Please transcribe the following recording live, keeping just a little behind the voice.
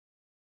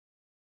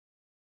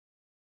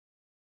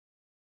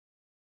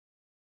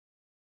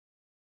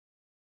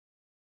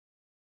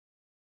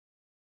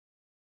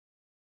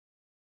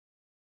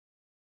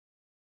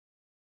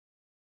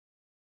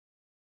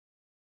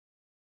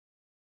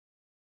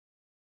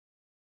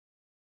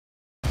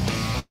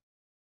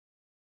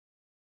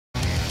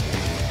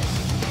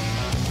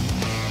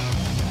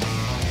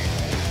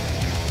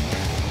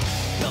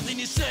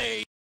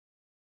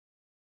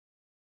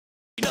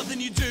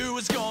Nothing you do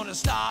is gonna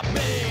stop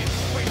me.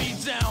 Bring me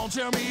down,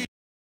 tear me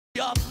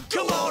up.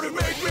 Come on and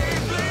make me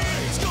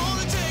bleed. It's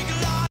gonna take a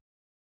lot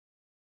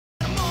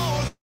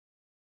more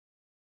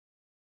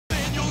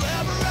than you'll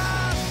ever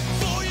have.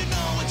 Before you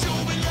know it,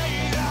 you'll be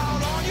laid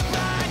out on your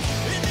back.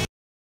 In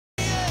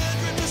the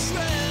end, rip the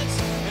shreds,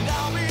 and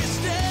I'll be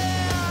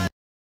standing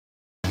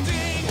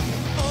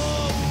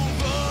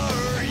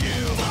over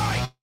you.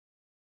 Fight!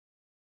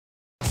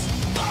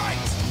 Fight!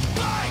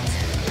 Fight!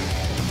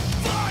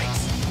 Fight! Fight!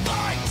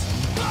 Fight!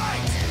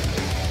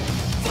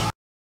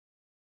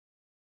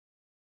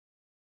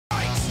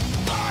 Fight!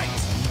 Fight!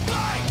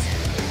 Fight!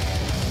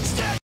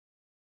 Stand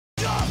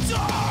up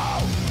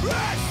tall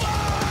and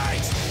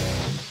fight!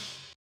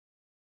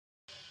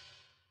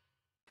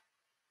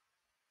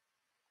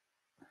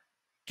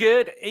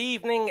 Good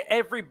evening,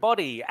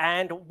 everybody,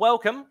 and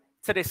welcome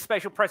to this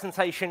special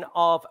presentation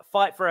of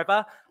Fight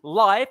Forever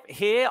live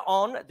here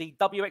on the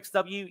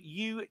wXw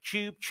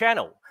YouTube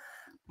channel.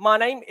 My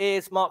name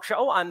is Marc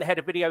Shuttle. I'm the head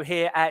of video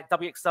here at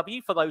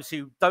wXw, for those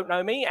who don't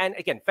know me. And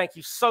again, thank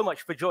you so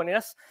much for joining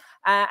us.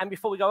 And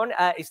before we go on,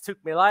 es tut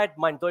mir leid,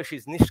 mein Deutsch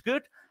ist nicht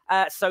gut.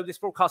 So this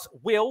broadcast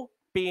will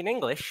be in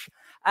English.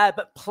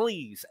 But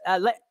please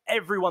let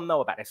everyone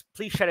know about this.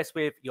 Please share this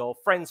with your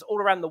friends all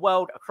around the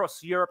world,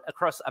 across Europe,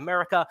 across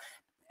America.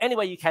 Any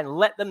way you can,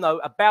 let them know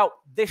about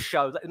this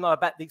show. Let them know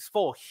about these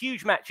 4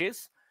 huge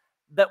matches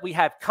that we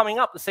have coming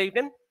up this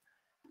evening.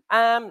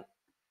 And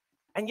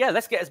yeah,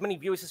 let's get as many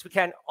viewers as we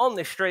can on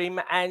this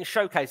stream and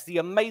showcase the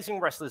amazing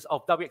wrestlers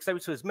of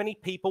wXw to as many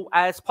people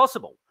as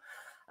possible.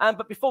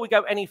 But before we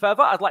go any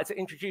further, I'd like to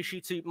introduce you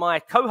to my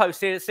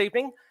co-host here this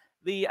evening,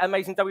 the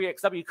amazing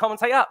wXw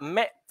commentator,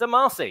 Mett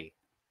Dimassi.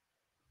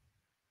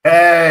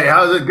 Hey,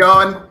 how's it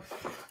going?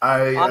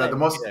 I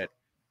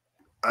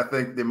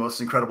think the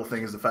most incredible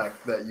thing is the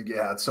fact that you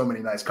had so many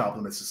nice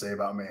compliments to say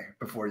about me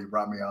before you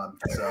brought me on.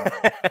 So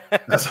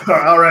that's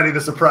already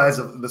the surprise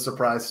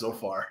so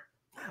far.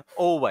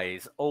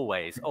 Always,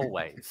 always,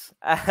 always.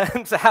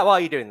 So how are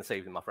you doing this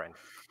evening, my friend?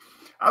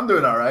 I'm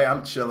doing all right.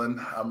 I'm chilling.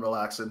 I'm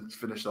relaxing.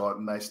 Finished a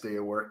nice day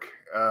of work.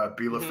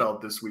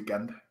 Bielefeld this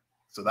weekend,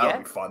 so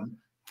that'll be fun.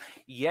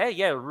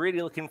 Yeah,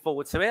 really looking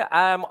forward to it.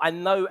 I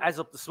know as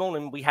of this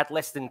morning, we had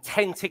less than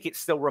 10 tickets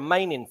still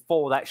remaining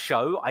for that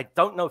show. I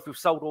don't know if we've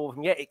sold all of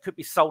them yet. It could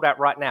be sold out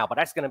right now, but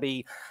that's going to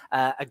be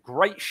a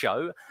great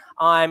show.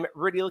 I'm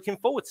really looking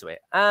forward to it.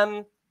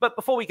 But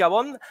before we go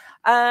on,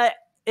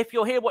 if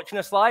you're here watching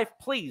us live,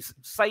 please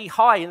say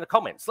hi in the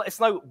comments. Let us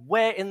know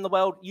where in the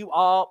world you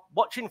are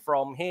watching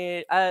from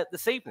here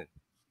this evening.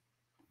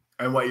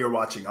 And what you're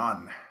watching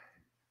on.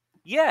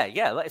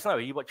 Yeah. Let us know. Are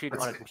you watching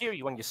on a computer? Are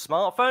you on your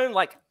smartphone?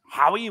 Like,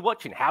 how are you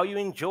watching? How are you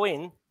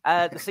enjoying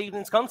this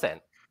evening's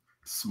content?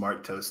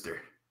 Smart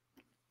toaster.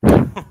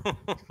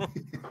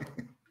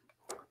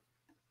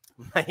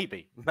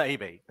 Maybe.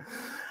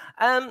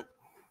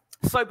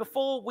 So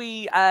before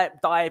we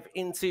dive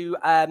into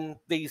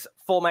these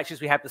 4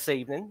 matches we have this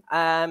evening,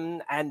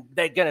 and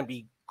they're going to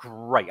be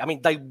great. I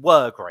mean, they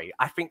were great.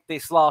 I think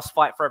this last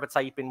Fight Forever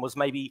taping was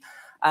maybe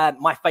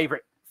my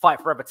favorite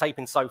Fight Forever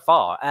taping so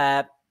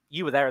far.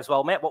 You were there as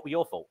well, Mett. What were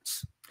your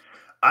thoughts?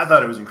 I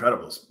thought it was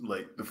incredible.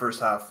 Like the first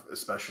half,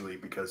 especially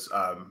because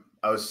I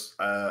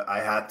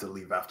had to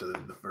leave after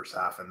the first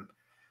half, and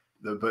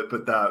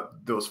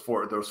those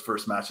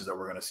first matches that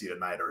we're going to see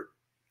tonight are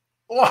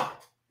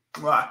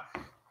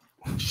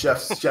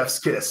chef's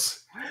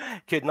kiss.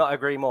 Could not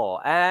agree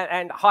more.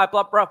 And hi,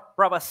 Blood Brother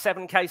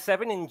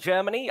 7K7 in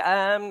Germany,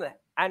 and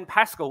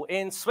Pascal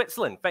in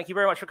Switzerland. Thank you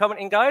very much for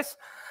commenting, guys.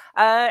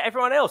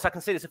 Everyone else, I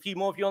can see there's a few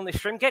more of you on this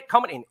stream. Get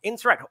commenting,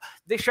 interact.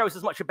 This show is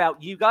as much about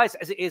you guys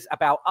as it is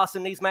about us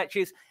in these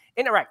matches.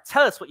 Interact,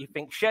 tell us what you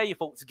think, share your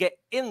thoughts, get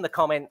in the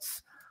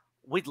comments.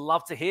 We'd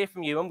love to hear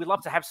from you, and we'd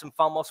love to have some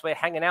fun whilst we're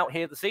hanging out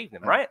here this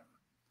evening, right?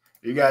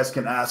 You guys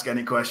can ask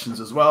any questions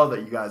as well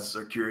that you guys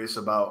are curious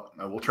about.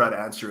 We'll try to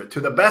answer it to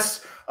the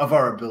best of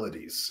our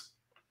abilities.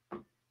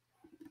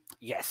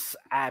 Yes,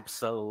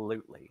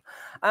 absolutely.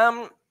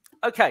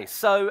 Okay,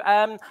 so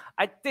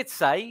I did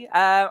say,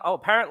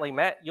 apparently,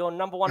 Mett, your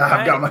number 1 fan.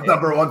 I've got my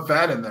number 1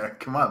 fan in there.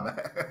 Come on, man.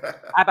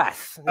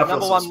 Abbas, the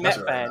number 1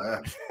 Mett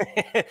fan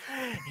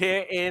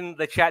here in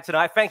the chat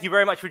tonight. Thank you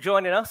very much for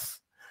joining us.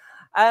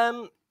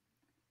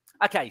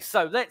 Okay,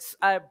 so let's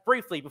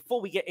briefly, before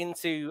we get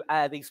into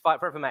these Fight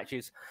Forever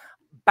matches,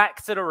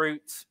 back to the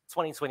roots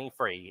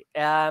 2023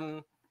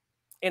 in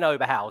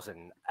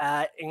Oberhausen.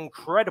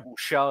 Incredible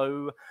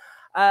show.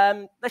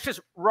 Let's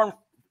just run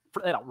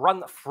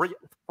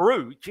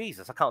through.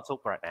 Jesus, I can't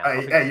talk right now.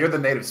 Hey, you're the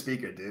native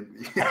speaker, dude.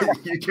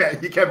 you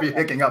can't be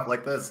hicking up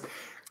like this.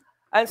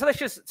 And so let's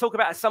just talk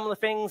about some of the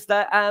things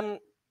that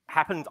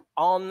happened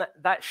on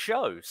that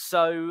show.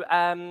 So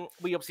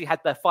we obviously had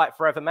the Fight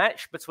Forever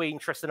match between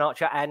Tristan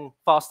Archer and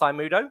Fast Time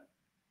Mudo.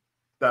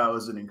 That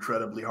was an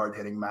incredibly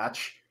hard-hitting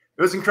match.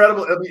 It was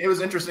incredible. I mean, it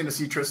was interesting to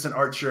see Tristan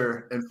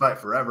Archer in Fight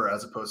Forever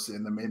as opposed to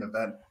in the main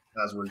event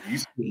as we're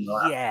used to.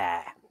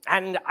 Yeah.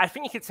 And I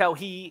think you could tell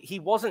he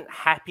wasn't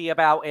happy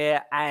about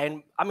it.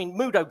 And I mean,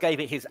 Mudo gave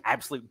it his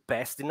absolute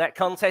best in that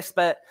contest,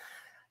 but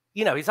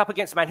you know, he's up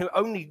against a man who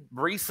only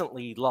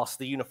recently lost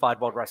the Unified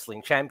World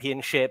Wrestling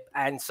Championship.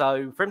 And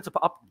so for him to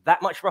put up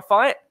that much of a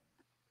fight,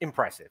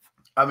 impressive.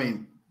 I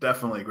mean,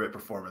 definitely a great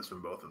performance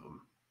from both of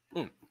them.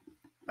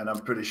 And I'm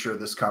pretty sure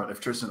this comment, if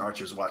Tristan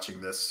Archer's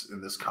watching this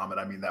in this comment,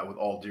 I mean that with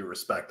all due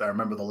respect. I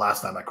remember the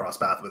last time I crossed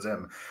paths with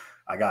him,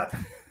 I got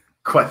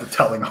quite the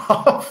telling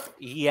off.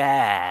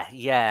 Yeah.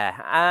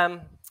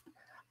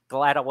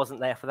 Glad I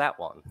wasn't there for that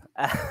one.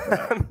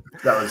 Yeah,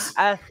 that was...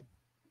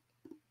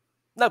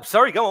 no,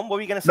 sorry, go on. What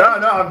were you going to say? No,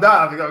 I'm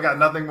not. I've got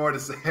nothing more to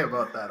say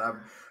about that.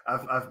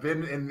 I've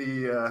been in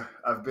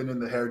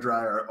the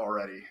hairdryer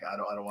already. I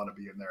don't want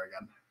to be in there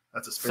again.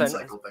 That's a spin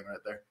cycle thing right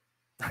there.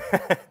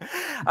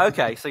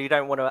 Okay, so you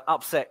don't want to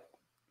upset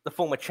the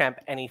former champ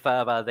any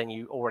further than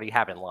you already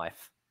have in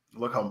life.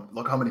 Look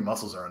how many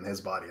muscles are on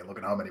his body, and look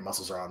at how many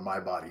muscles are on my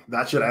body.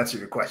 That should answer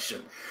your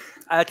question.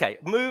 Okay,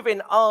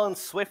 moving on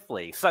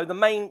swiftly. So the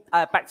main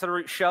Back to the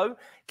Roots show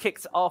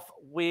kicked off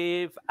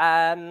with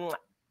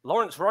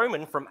Lawrence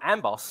Roman from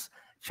Amboss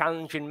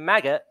challenging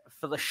Maggot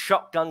for the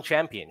Shotgun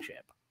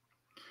Championship.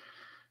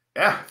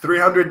 Yeah,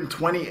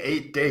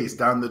 328 days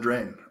down the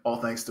drain,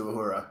 all thanks to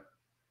Uhura.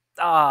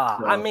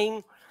 I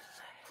mean,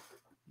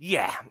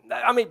 yeah.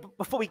 I mean,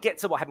 before we get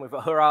to what happened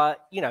with Uhura,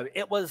 you know,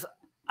 it was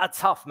a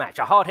tough match,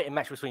 a hard-hitting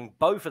match between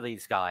both of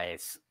these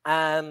guys.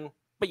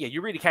 But yeah,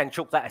 you really can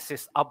chalk that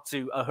assist up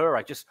to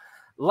Uhura, just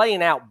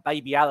laying out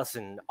Baby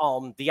Allison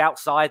on the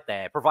outside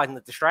there, providing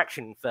the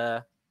distraction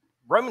for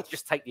Roman to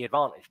just take the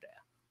advantage there.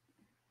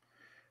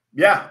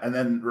 Yeah, and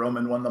then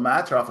Roman won the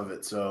match off of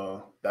it,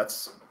 so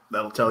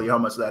that'll tell you how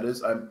much that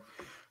is. I'm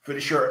pretty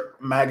sure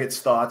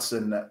Maggot's thoughts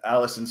and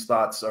Allison's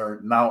thoughts are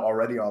now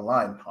already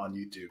online on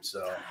YouTube.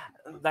 So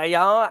they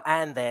are,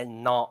 and they're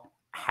not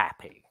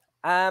happy.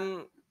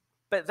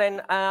 But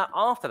then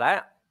after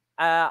that,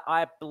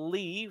 I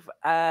believe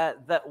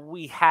that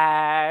we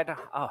had.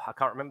 Oh, I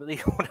can't remember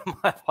the order.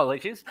 My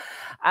apologies.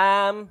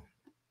 I'm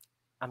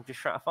just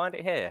trying to find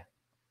it here.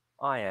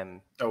 I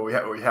am. Oh, we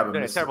have a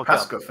Mr.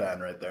 Pesca fan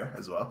right there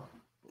as well.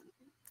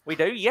 We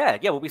do, yeah.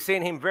 We'll be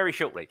seeing him very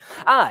shortly.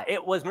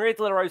 It was Maria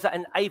De La Rosa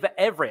and Ava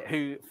Everett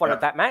who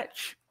followed that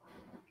match.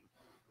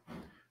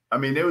 I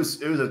mean, it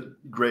was a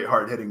great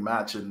hard-hitting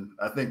match, and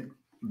I think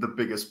the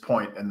biggest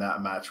point in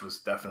that match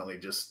was definitely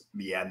just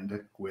the end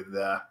with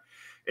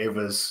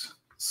Ava's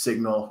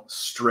signal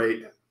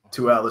straight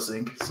to Alice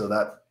Inc. So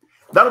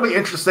that'll be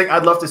interesting.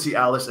 I'd love to see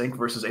Alice Inc.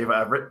 versus Ava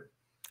Everett.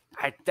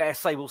 I dare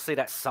say we'll see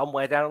that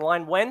somewhere down the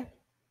line. When?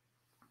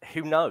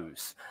 Who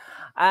knows?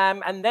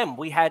 And then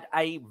we had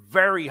a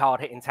very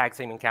hard-hitting tag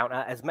team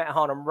encounter as Mett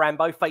and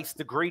Rambo faced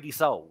the Greedy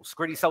Souls.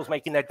 Greedy Souls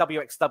making their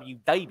wXw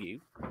debut.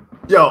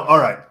 Yo, all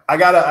right, I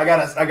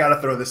gotta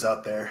throw this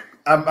out there.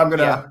 I'm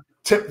gonna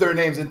tip their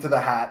names into the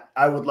hat.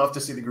 I would love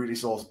to see the Greedy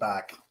Souls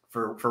back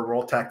for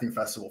World Tag Team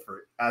Festival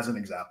as an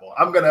example.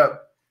 I'm gonna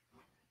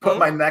put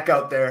my neck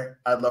out there.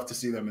 I'd love to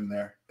see them in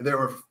there. They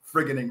were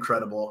friggin'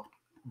 incredible.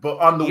 But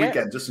on the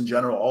weekend, just in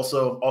general,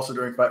 also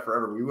during Fight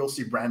Forever, we will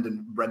see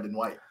Brendan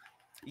White.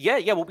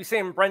 Yeah, we'll be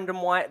seeing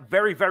Brendan White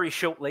very, very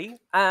shortly.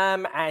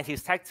 And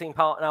his tag team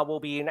partner will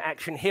be in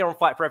action here on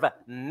Fight Forever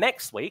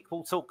next week.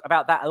 We'll talk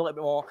about that a little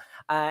bit more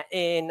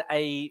in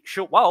a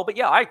short while. But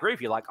yeah, I agree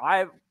with you. Like,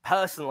 I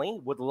personally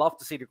would love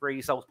to see the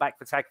Greedy Souls back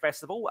for Tag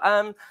Festival.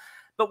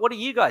 But what do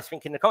you guys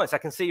think in the comments? I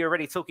can see you're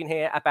already talking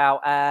here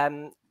about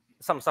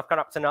some stuff coming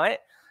up tonight.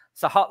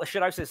 So Heartless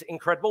Shadow says,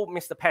 incredible.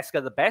 Mr. Pesca,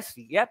 the best.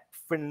 Yep,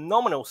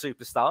 phenomenal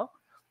superstar.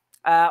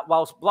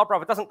 Whilst Blood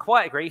Brother doesn't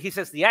quite agree. He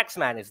says the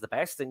Axeman is the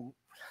best. And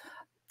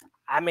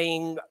I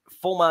mean,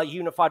 former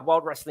Unified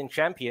World Wrestling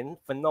Champion,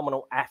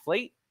 phenomenal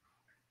athlete.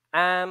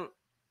 And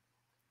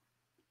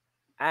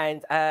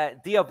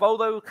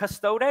Diavolo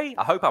Custode,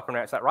 I hope I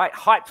pronounced that right,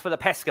 hyped for the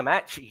Pesca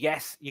match.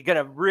 Yes, you're going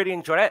to really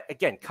enjoy it.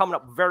 Again, coming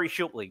up very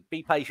shortly.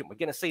 Be patient. We're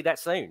going to see that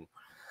soon.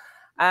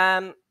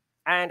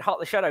 And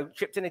Heartless Shadow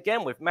chipped in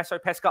again with Massimo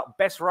Pesca,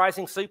 best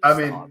rising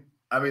superstar.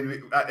 I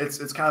mean,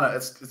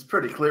 it's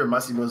pretty clear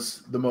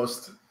Massimo's the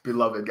most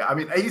beloved guy. I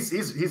mean,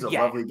 he's a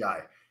lovely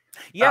guy.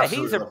 Yeah,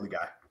 Absolutely he's a lovely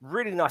guy.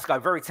 Really nice guy,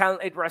 very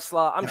talented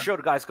wrestler. I'm sure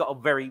the guy's got a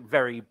very,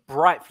 very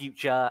bright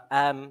future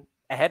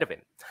ahead of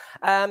him.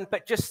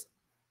 But just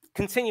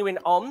continuing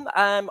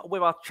on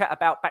with our chat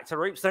about Back to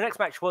Roots, the next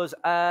match was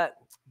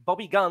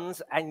Bobby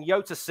Guns and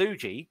Yota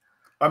Tsuji.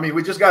 I mean,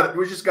 we just got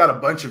a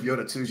bunch of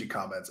Yota Tsuji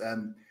comments,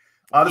 and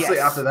honestly,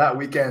 after that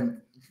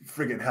weekend,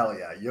 friggin' hell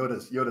yeah,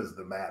 Yoda's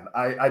the man.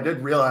 I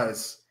did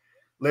realize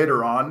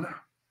later on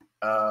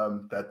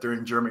that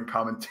during German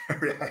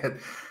commentary, I had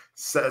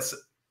says,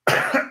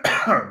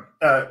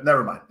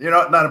 never mind.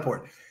 Not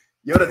important.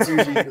 Yota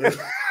Tsuji is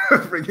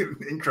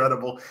friggin'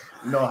 incredible.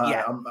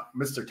 I'm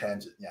Mr.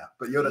 Tangent,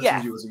 but Yota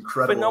Tsuji was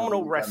incredible.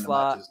 Phenomenal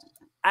wrestler.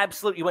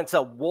 Absolutely went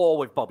to war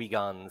with Bobby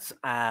Guns.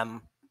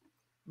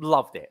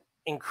 Loved it.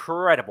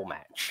 Incredible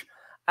match.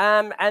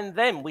 And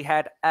then we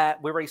had,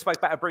 we already spoke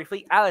about it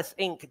briefly, Alice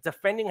Inc.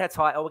 defending her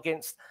title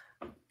against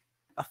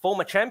a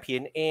former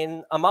champion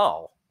in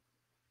Amal.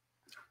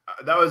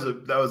 That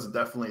was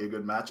definitely a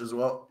good match as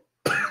well.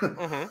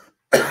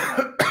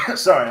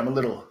 Sorry, I'm a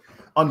little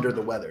under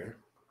the weather.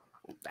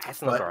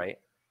 That's not great.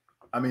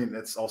 I mean,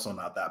 it's also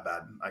not that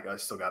bad. I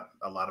still got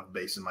a lot of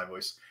bass in my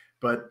voice,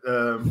 but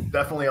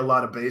definitely a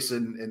lot of bass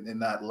in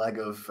that leg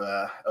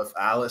of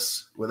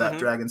Alice with that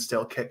Dragon's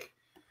Tail kick.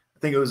 I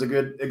think it was a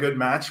good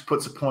match.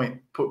 Puts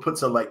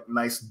a like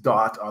nice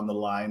dot on the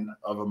line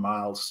of a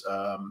Miles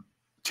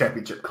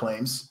championship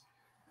claims.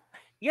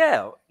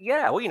 Yeah.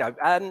 Well,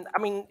 I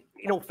mean,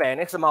 in all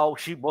fairness, Amal,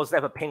 she was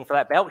never pinned for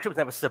that belt. She was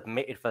never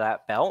submitted for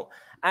that belt.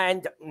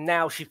 And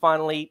now she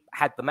finally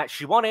had the match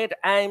she wanted,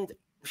 and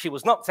she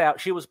was knocked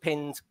out. She was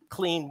pinned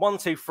clean, 1,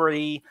 2,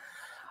 3.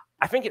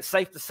 I think it's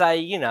safe to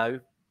say,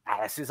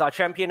 Alice is our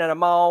champion, and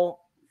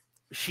Amal,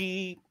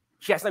 she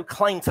has no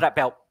claim to that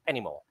belt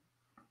anymore.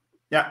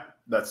 Yeah,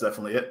 that's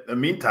definitely it. In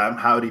the meantime,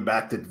 Howdy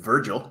backed at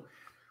Virgil,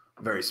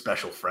 a very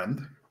special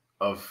friend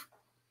of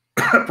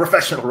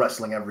professional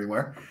wrestling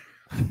everywhere.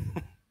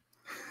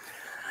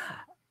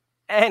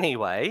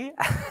 Anyway,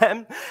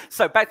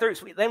 so back to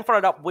it. We then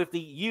followed up with the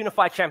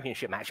Unified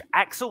Championship match.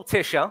 Axel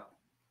Tischer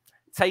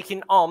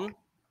taking on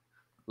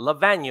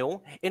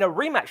Levaniel in a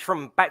rematch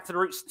from Back to the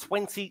Roots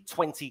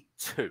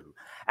 2022.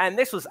 And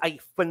this was a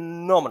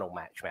phenomenal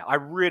match, man. I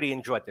really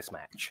enjoyed this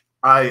match.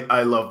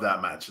 I love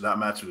that match. That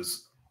match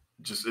was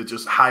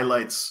just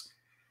highlights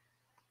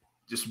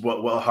just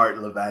what heart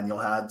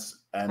Levaniel had.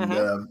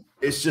 And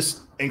it's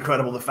just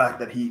incredible the fact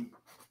that he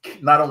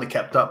not only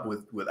kept up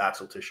with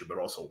Axel Tischer, but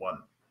also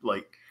won.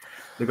 Like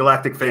the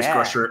Galactic Face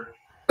Crusher,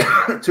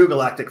 2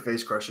 Galactic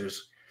Face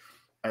Crushers,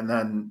 and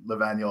then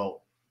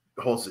Levaniel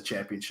holds the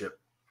championship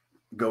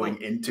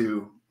going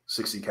into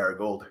 60 karat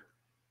gold.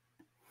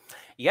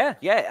 Yeah.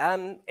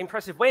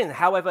 Impressive win.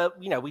 However,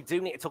 we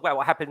do need to talk about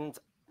what happened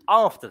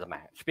after the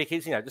match,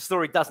 because, the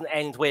story doesn't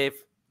end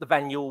with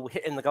Levaniel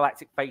hitting the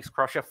Galactic Face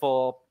Crusher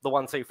for the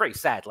 1, 2, 3,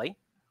 sadly.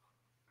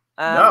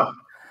 No.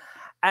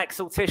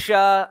 Axel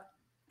Tischer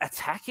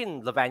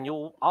attacking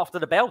Levaniel after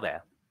the bell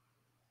there.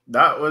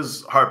 That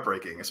was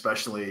heartbreaking,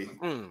 especially.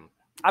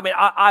 I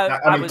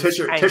mean,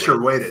 Tischer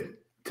waited.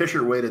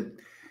 Tischer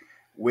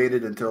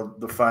waited until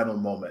the final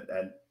moment,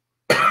 and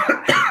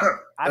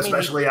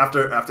especially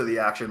after the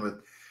action with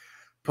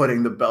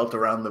putting the belt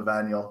around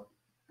Levaniel.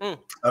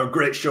 A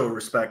great show of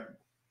respect,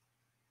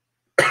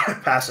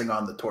 passing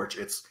on the torch.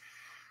 It's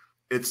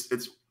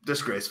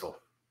disgraceful.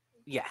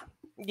 Yeah.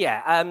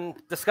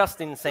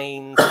 Disgusting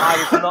scenes. I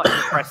was not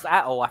impressed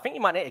at all. I think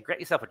you might need to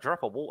get yourself a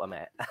drop of water,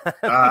 Matt.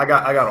 I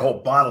got a whole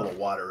bottle of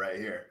water right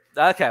here.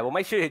 Okay, well,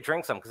 make sure you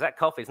drink some, because that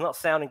coffee is not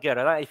sounding good.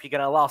 I don't know if you're going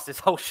to last this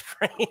whole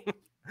stream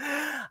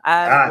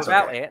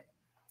without it.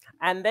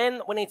 And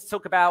then we need to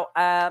talk about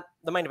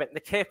the main event,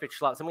 the Kiah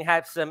slots, and we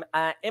have some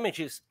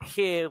images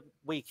here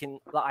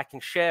that I can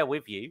share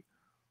with you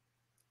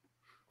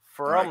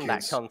from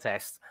that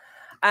contest.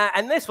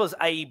 And this was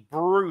a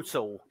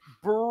brutal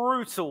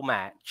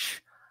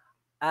match.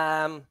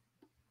 I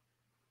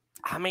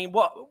mean,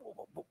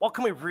 what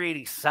can we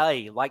really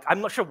say? Like,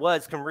 I'm not sure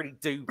words can really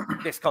do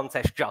this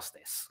contest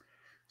justice.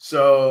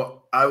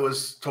 So I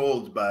was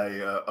told by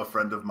a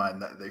friend of mine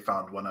that they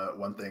found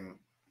one thing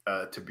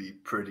to be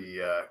pretty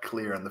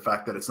clear, and the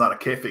fact that it's not a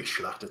kayfabe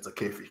Schlacht, it's a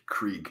kayfabe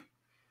Krieg.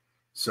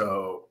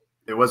 So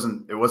it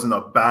wasn't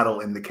a battle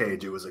in the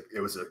cage. It was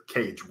a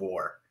cage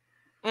war.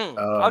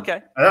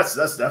 Okay, and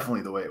that's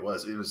definitely the way it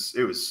was. It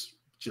was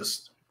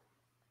just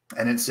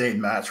an insane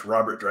match.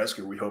 Robert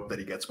Dreisker, we hope that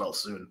he gets well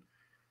soon.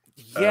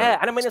 Yeah,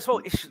 and I mean as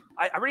well,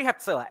 I really have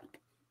to say that,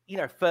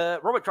 for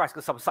Robert Dreisker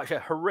to suffer such a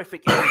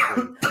horrific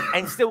injury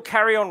and still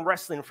carry on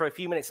wrestling for a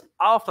few minutes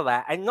after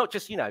that, and not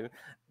just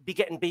be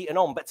getting beaten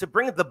on, but to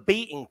bring the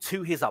beating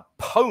to his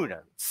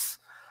opponents.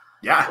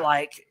 Yeah,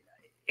 like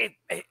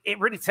it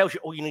really tells you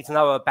all you need to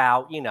know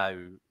about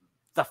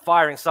the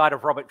firing side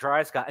of Robert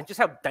Dreisker and just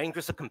how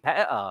dangerous a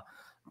competitor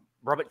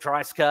Robert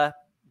Dreisker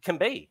can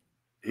be.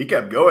 He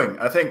kept going.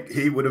 I think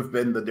he would have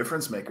been the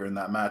difference maker in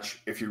that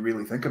match if you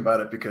really think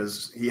about it,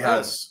 because he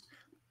has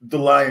the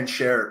lion's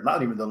share,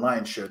 not even the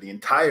lion's share, the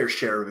entire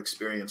share of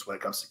experience when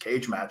it comes to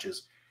cage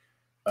matches.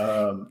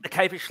 The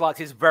kayfabe Schlacht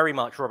is very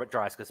much Robert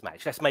Dreisker's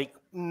match. Let's make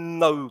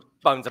no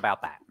bones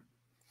about that.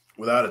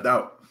 Without a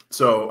doubt.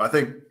 So I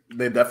think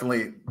they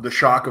definitely, the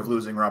shock of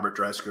losing Robert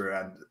Dreisker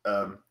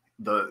and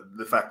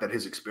the fact that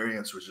his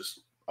experience was just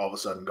all of a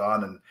sudden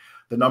gone, and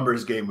the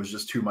numbers game was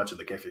just too much of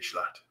the kayfabe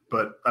Schlacht.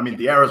 But I mean,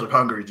 the Arrows of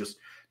Hungary just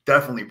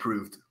definitely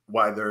proved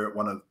why they're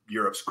one of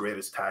Europe's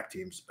greatest tag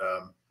teams.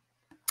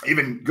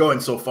 Even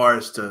going so far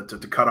as to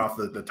cut off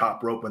the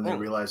top rope when they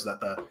realized that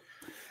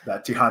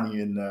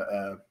Tihanyi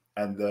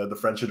and the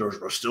French Adors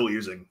were still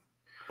using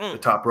the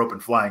top rope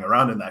and flying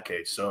around in that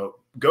cage. So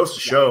goes to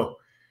show,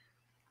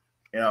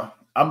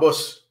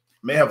 Ambos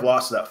may have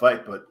lost that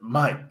fight, but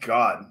my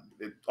God,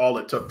 all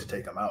it took to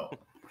take him out.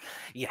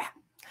 Yeah.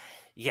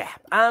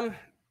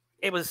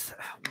 It was,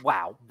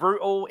 wow,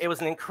 brutal. It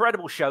was an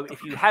incredible show.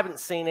 If you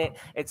haven't seen it,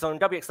 it's on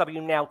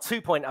wXw Now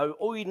 2.0.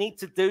 All you need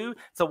to do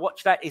to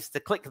watch that is to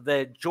click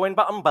the join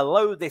button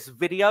below this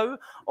video,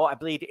 or I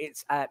believe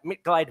it's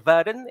Mitglied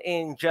werden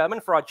in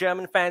German for our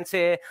German fans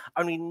here.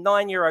 Only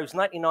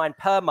 €9.99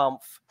 per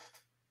month.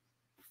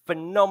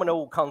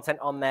 Phenomenal content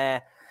on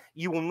there.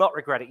 You will not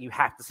regret it. You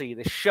have to see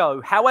this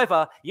show.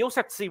 However, you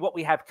also have to see what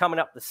we have coming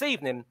up this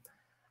evening.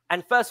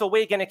 And first of all,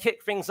 we're going to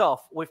kick things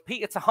off with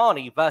Peter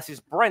Tihanyi versus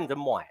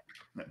Brendan White.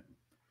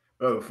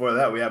 Well, before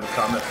that, we have a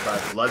comment by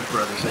Blood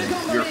Brothers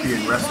saying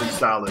European wrestling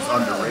style is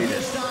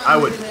underrated. I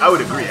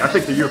would agree. I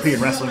think the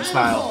European wrestling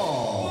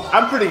style,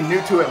 I'm pretty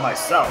new to it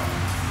myself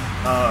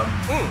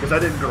because I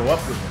didn't grow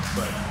up with it.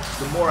 But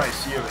the more I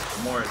see of it,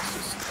 the more it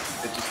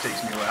just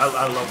takes me away.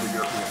 I love the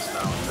European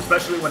style,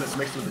 especially when it's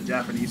mixed with the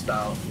Japanese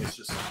style. It's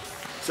just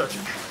such a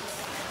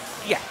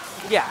treat.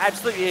 Yeah,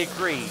 absolutely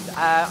agreed.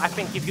 I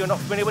think if you're not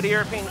familiar with the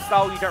European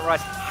style, you don't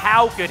realize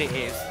how good it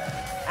is.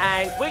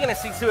 And we're going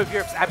to see two of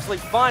Europe's absolute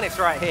finest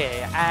right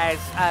here as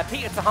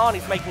Peter Tihanyi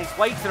is making his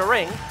way to the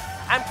ring.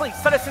 And please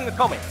tell us in the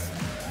comments,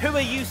 who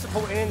are you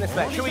supporting in this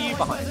match? Who are you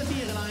behind?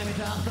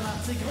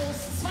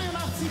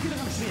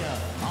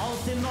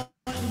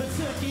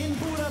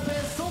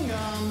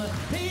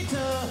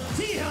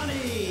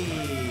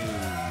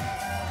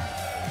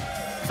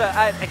 So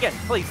again,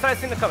 please tell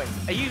us in the comments,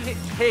 are you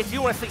here, do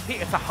you want to see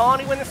Peter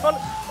Tihanyi win this one?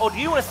 Or do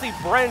you want to see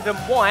Brendan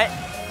White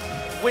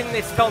win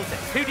this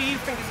contest? Who do you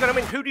think is going to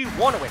win? Who do you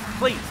want to win?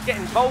 Please get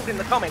involved in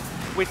the comments.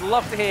 We'd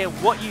love to hear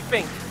what you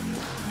think.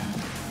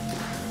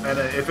 And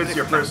if it's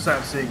your first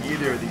time seeing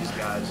either of these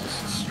guys,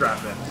 just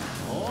strap in.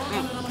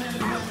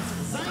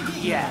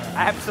 Yeah,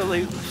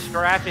 absolutely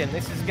strap in.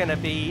 This is going to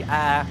be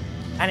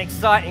an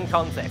exciting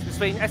contest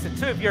between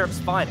two of Europe's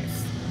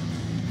finest.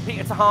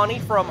 Peter Tihanyi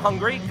from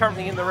Hungary,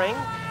 currently in the ring.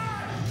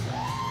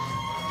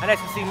 And as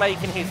you see,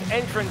 making his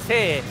entrance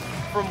here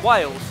from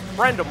Wales,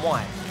 Brendan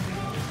White.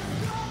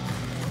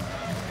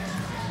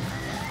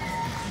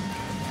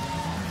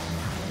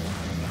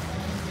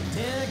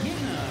 Der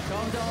Gegner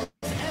kommt aus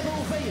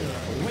Everett,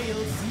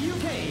 Wales,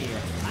 UK.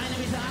 1,80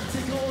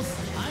 Meter groß,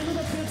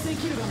 140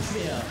 Kilogramm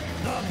schwer.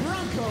 The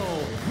Bronco,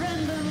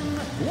 Brendan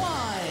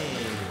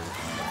White.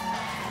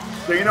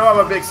 So you know I'm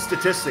a big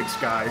statistics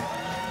guy.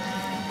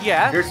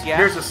 Yeah,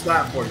 Here's a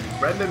stat for you.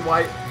 Brendan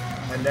White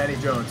and Danny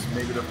Jones,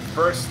 maybe the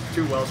first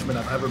two Welshmen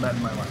I've ever met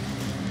in my life.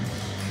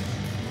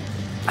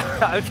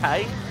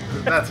 Okay.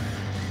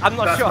 I'm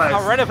not That's sure nice.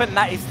 how relevant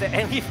that is to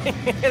anything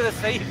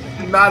this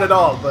evening. Not at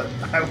all, but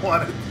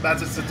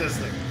that's a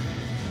statistic.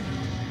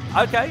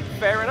 Okay,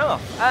 fair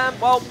enough.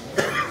 Well,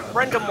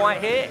 Brendan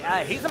White here,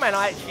 he's a man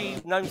I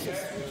actually known since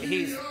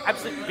his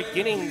absolute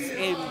beginnings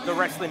in the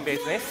wrestling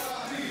business.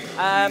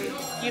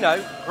 You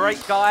know,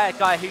 great guy, a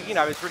guy who, you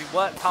know, has really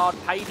worked hard,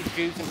 paid his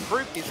dues,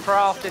 improved his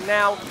craft, and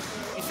now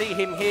you see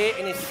him here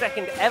in his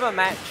second ever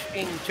match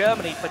in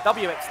Germany for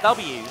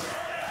wXw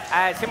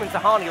as him and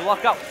Tihanyi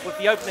lock up with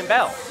the opening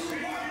bell.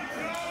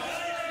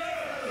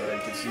 You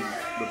can see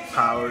the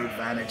power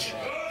advantage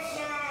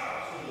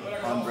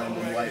on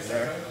Brendan White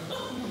there.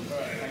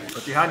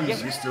 But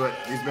Tihanyi's used to it.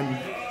 He's been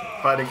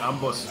fighting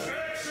Ambos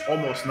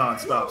almost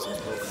non-stop since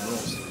Broken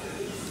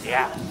Rules.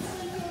 Yeah.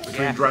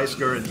 Between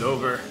Dreisker and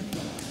Dover.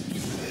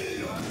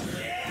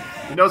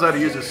 He knows how to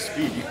use his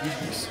speed.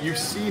 You've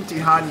seen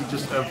Tihanyi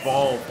just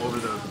evolve over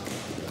the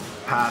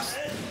past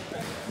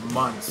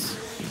months.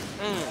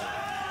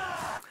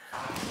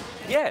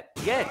 Yeah,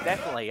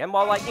 definitely. And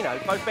while, like, you know,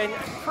 both been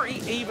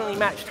pretty evenly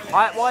matched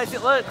height-wise,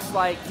 it looks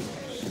like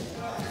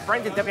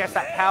Brendan definitely has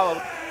that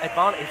power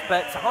advantage,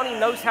 but Tihanyi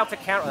knows how to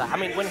counter that. I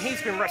mean, when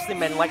he's been wrestling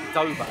men like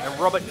Dover and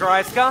Robert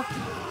Dreisker,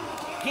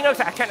 he knows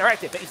how to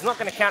counteract it, but he's not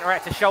going to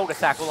counteract a shoulder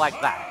tackle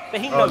like that.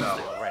 But he knows it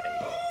already.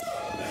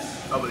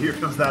 Oh, but here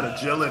comes that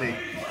agility.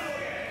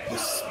 The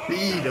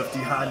speed of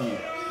Tihanyi.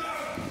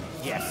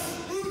 Yes.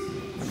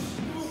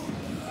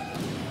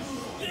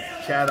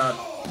 Cannot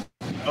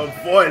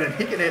avoid, and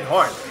he can hit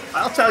hard.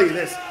 I'll tell you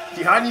this,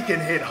 Tihanyi can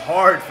hit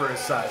hard for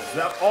his size.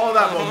 All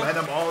that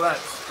momentum, all that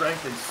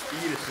strength and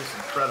speed is just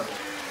incredible.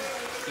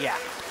 Yeah.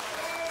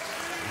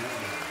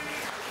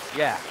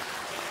 Yeah.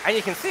 And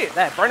you can see it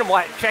there. Brendan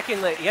White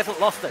checking that he hasn't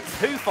lost a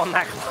tooth on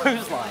that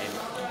clothesline.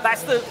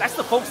 That's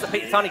the force that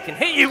Peter Tihanyi can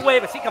hit you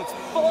with as he comes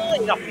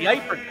falling off the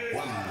apron.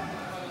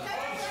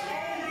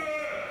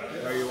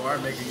 There you are,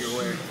 making your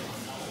way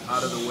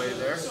out of the way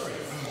there.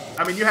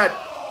 I mean, you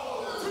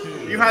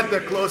had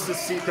the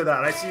closest seat to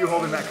that. I see you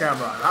holding that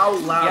camera. How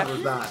loud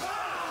was that?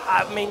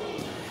 I mean,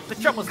 the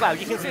chop was loud.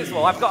 You can see as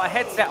well. I've got a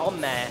headset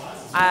on there,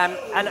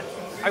 and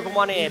over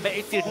one ear, but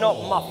it did not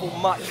muffle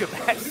much of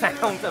that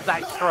sound of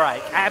that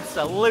strike.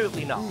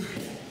 Absolutely not.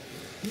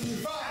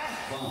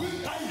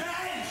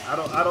 I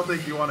don't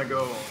think you want to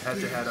go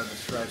head-to-head on the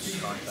striking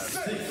contest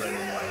with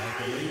Brendan White.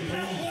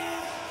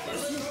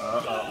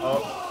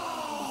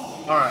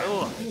 All right.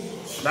 Ooh.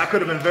 That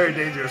could have been very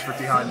dangerous for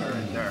Tihanyi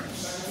right there.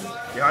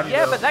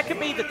 Yeah, but that could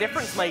be the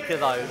difference maker,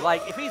 though.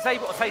 Like, if he's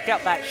able to take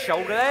out that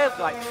shoulder there,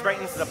 like, straight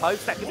into the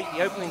post, that could be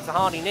the opening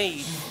Tihanyi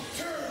needs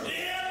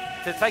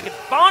to take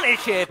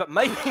advantage here, but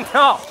maybe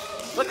not.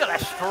 Look at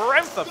that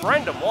strength of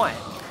Brendan White.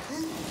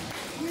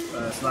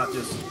 It's not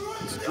just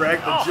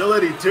strength,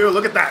 agility, too.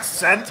 Look at that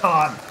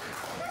senton.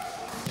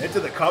 Into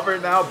the cover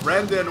now,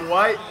 Brendan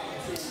White.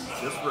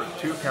 Just for a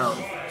 2 count.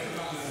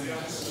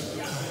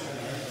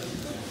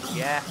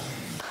 Yeah.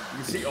 You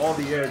can see all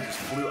the air just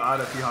flew out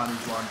of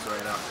Tihanyi's lungs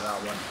right after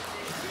that one.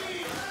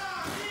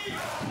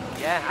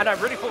 Yeah, and I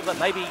really thought that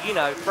maybe, you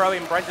know,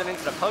 throwing Brendan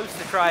into the post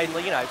to try and,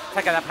 you know,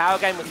 take out that power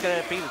game was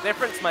going to be the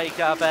difference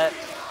maker, but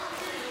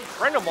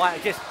Brendan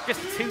White is just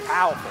too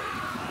powerful.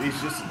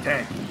 He's just a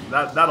tank.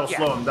 That'll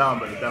slow him down,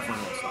 but it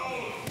definitely won't stop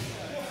him.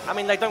 I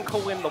mean, they don't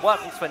call him the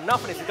workings for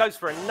nothing as he goes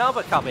for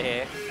another cover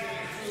here.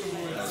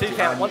 2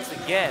 count once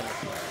again.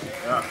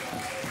 Yeah.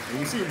 And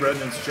you see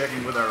Brendan's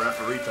checking with our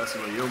referee, Tishcer.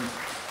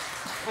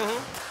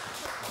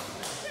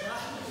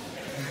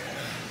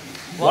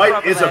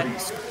 White is a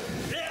beast.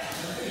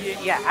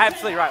 Yeah,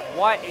 absolutely right.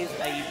 White is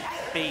a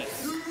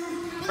beast.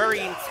 Very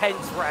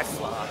intense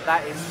wrestler,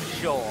 that is for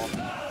sure.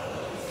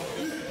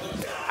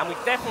 And we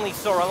definitely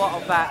saw a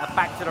lot of that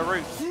back to the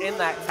roots in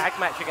that tag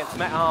match against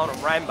Mett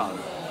and Rambo.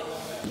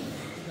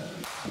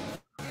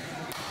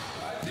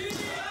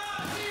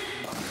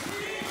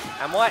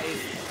 And White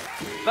is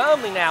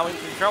firmly now in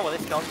control of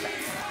this contest.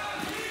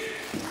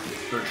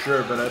 For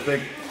sure, but I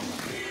think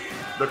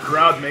the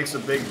crowd makes a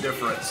big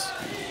difference.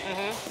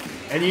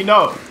 And you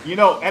know,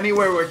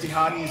 anywhere where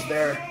Tihanyi's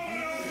there,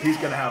 he's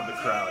going to have the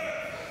crowd.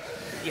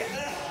 Yeah.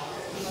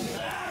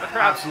 The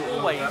crowd's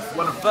always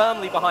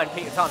firmly behind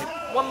Peter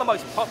Tihanyi. One of the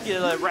most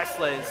popular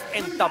wrestlers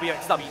in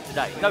wXw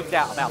today. No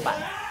doubt about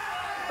that.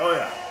 Oh,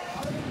 yeah.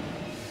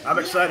 I'm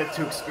excited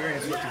to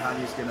experience what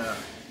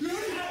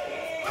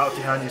how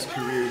Tihanyi's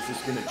career is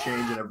just going to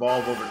change and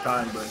evolve over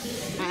time, but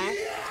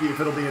see if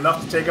it'll be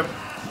enough to take him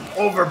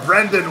over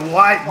Brendan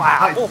White.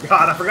 Wow. My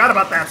God, I forgot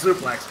about that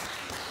suplex.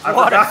 I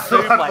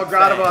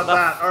forgot about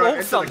that. All right,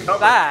 into the cover.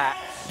 That.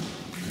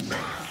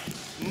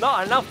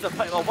 Not enough to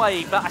put him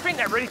away, but I think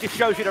that really just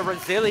shows you the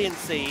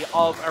resiliency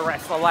of a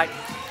wrestler like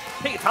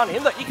Peter Tihanyi.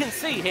 And look, you can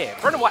see here,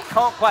 Brendan White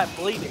can't quite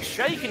believe it,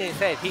 shaking his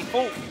head. He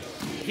thought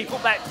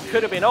that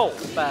could have been all,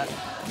 but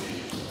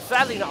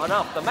sadly not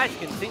enough. The match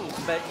continues,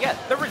 but yeah,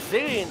 the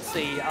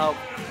resiliency of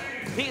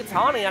Peter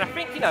Tihanyi, and I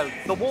think, you know,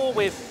 the war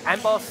with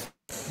Amboss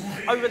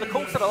over the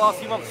course of the last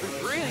few months,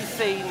 we've really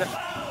seen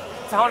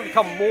Tihanyi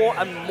become more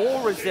and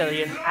more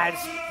resilient as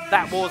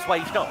that war's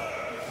waged on.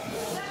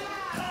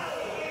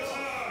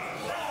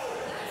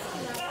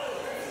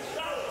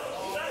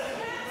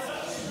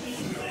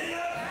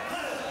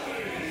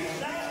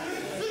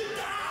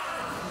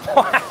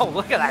 Wow,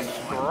 look at that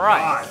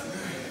strike.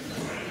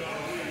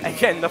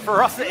 Again, the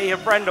ferocity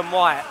of Brendan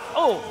White.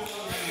 Oh,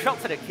 shot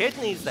to the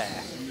kidneys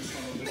there.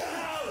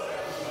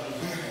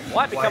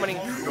 White becoming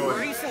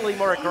increasingly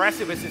more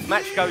aggressive as this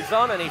match goes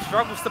on, and he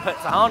struggles to put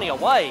Tihanyi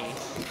away.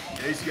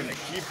 He's going to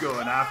keep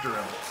going after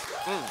him.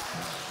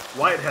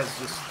 White has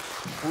just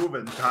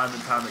proven time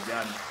and time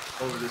again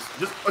over this,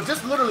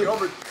 just literally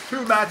over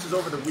 2 matches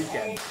over the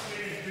weekend,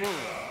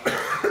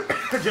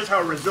 just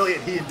how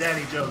resilient he and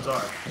Danny Jones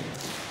are.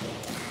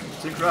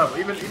 It's incredible.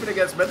 Even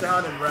against Mett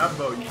and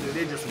Rambo,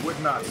 they just would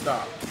not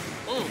stop.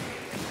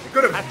 They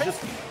could have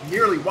just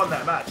nearly won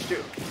that match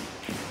too.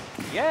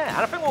 Yeah, and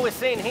I think what we're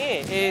seeing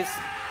here is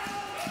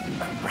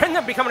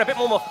Brendan becoming a bit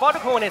more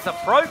methodical in his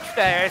approach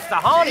there as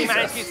Tihanyi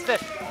manages to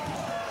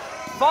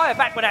fire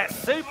back with that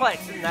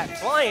suplex and that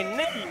flying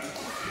knee.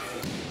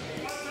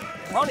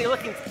 Tihanyi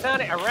looking to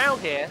turn it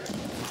around here.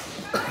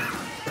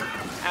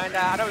 And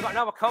I know we've got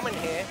another comment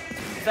here.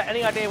 Is there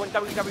any idea when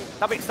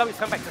wXw is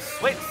coming back to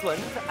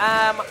Switzerland?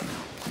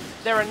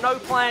 There are no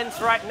plans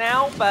right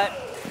now, but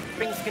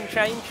things can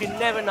change. You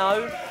never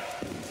know.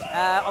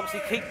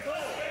 Obviously, keep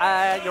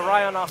your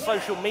eye on our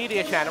social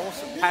media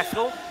channels,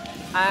 Pascal.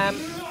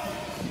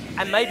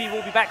 And maybe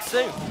we'll be back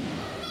soon.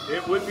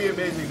 It would be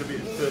amazing to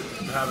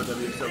have a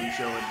wXw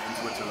show in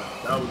Switzerland.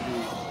 That would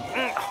be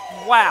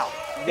wow.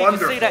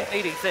 Wonderful. Did you see that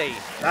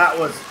DDT? That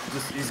was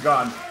just, he's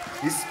gone.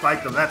 He's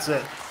spiked him, that's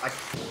it.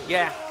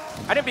 Yeah.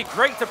 And it'd be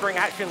great to bring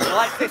actions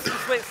like this to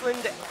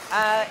Switzerland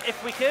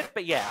if we could,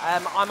 but yeah,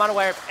 I'm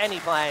unaware of any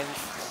plans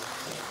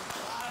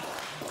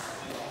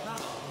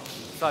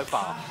so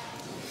far.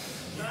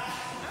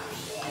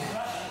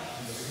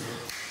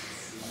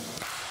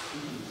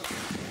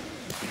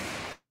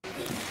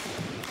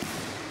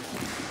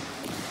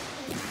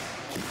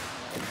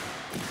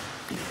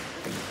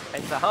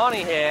 And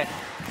Tihanyi here,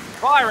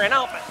 firing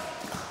up.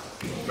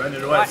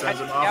 Brendan White sends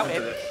him off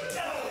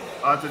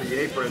onto the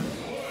apron.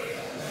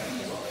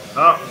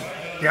 Oh,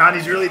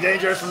 Tihanyi's really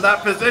dangerous from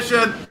that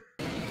position.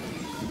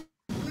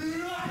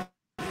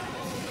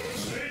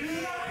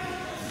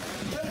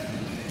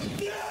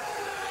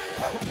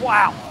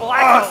 Wow,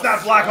 it's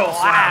that black hole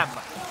slam.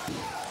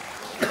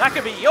 That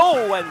could be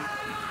your one.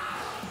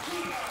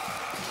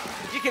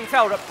 You can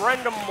tell that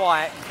Brendan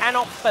White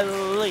cannot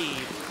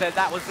believe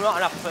that was not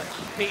enough to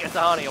put Peter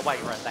Tihanyi away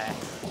right there.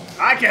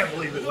 I can't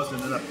believe it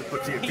wasn't enough to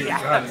put Peter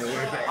Tihanyi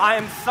away there. I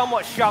am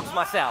somewhat shocked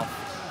myself.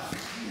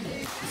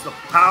 It's the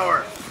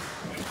power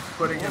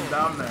putting him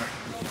down there.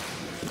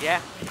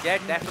 Yeah,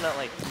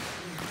 definitely.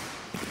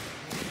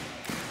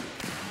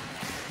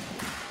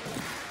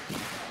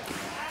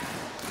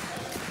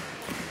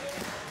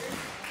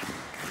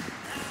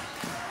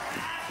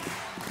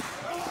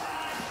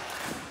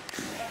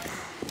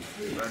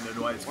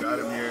 Brendan White's got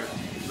him here.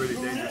 Pretty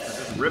dangerous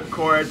position.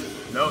 Ripcord.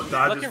 No,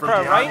 dodges looking from for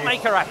a Tihanyi.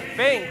 rainmaker, I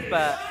think,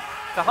 but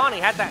Tihanyi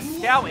had that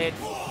scouted.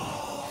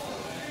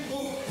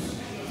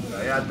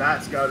 had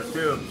that scouted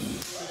too.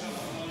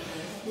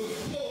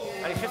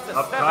 And he's just a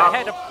step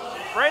ahead of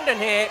Brendan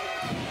here.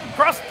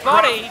 Cross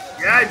body.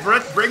 Yeah,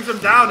 Brett brings him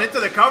down into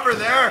the cover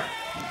there.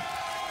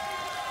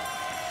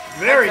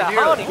 Very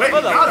near. Wait,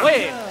 for the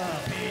win.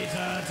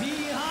 Peter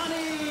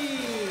Tihanyi.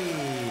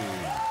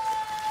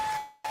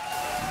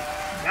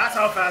 That's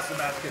how fast the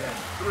match can end.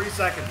 3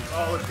 seconds is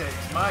all it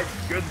takes. My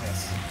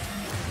goodness.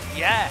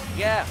 Yeah.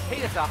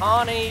 Peter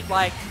Tihanyi,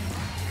 like,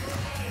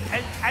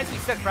 and as we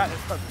said throughout this,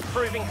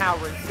 proving how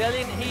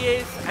resilient he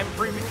is and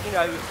proving, you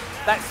know,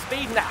 that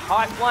speed and that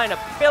high flying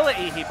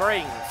ability he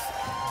brings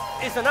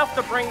is enough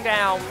to bring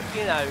down,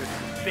 you know,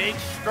 big,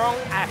 strong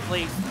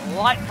athletes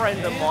like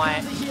Brendan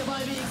White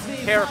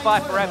here at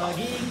Fight Forever.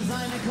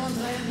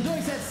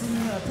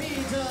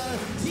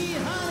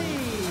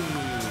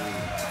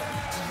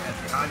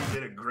 Tihanyi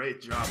did a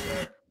great job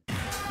there.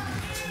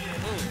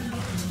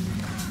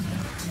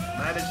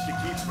 Managed to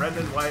keep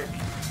Brendan White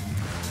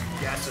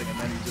guessing, and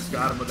then he just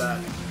got him with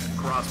that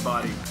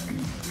crossbody.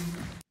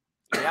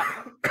 Yeah.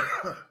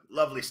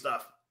 Lovely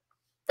stuff.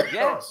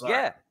 Yeah.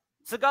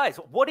 So, guys,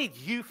 what did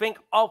you think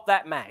of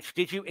that match?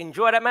 Did you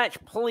enjoy that match?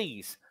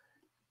 Please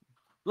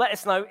let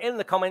us know in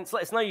the comments.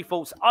 Let us know your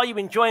thoughts. Are you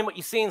enjoying what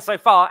you're seeing so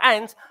far?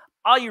 And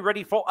are you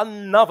ready for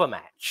another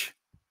match?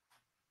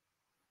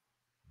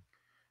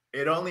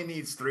 It only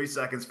needs 3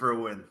 seconds for a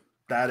win.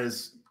 That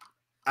is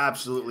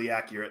absolutely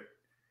accurate.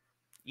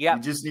 Yeah.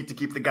 You just need to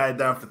keep the guy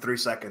down for 3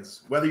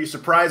 seconds. Whether you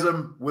surprise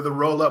him with a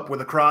roll-up,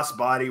 with a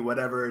cross-body,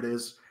 whatever it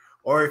is,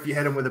 or if you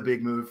hit him with a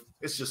big move,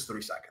 it's just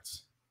 3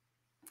 seconds.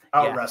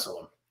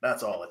 Out-wrestle him.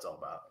 That's all it's all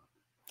about.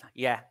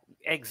 Yeah,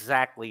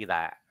 exactly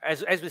that.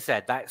 As we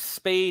said, that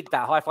speed,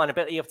 that high-flying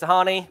ability of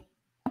Tihanyi,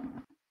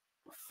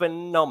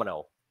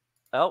 phenomenal.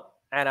 Oh,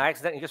 and I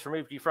accidentally just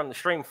removed you from the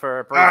stream for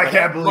a brief minute. I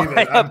can't believe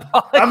it.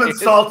 I'm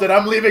insulted.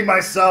 I'm leaving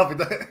myself.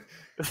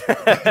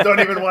 Don't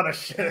even want to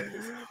shit.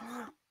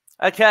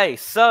 Okay,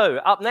 so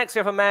up next we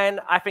have a man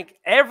I think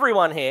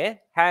everyone here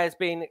has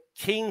been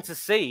keen to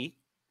see.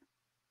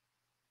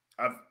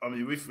 I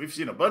mean, we've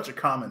seen a bunch of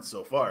comments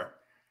so far.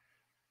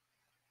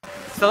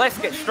 So let's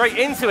get straight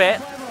into it.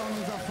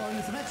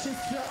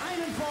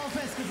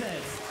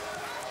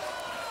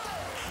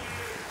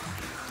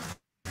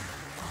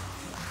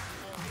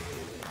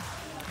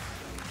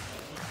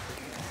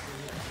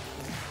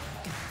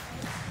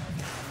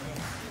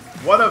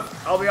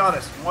 I'll be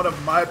honest, one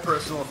of my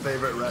personal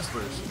favorite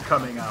wrestlers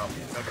coming up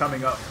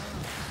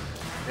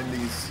in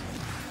this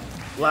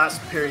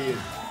last period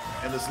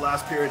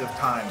of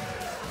time.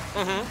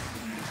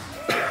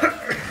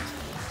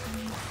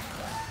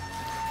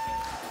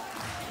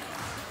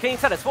 Can you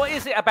tell us, what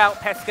is it about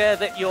Pesca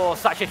that you're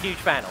such a huge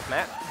fan of,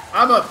 Matt?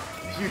 I'm a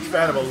huge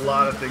fan of a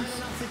lot of things.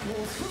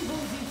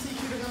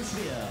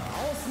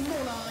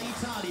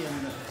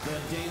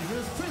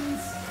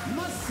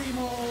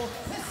 Massimo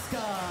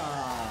Pesca.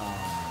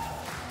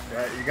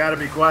 Yeah, you gotta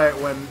be quiet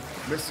when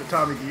Mr.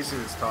 Tommy Gieser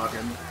is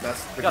talking.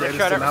 That's the greatest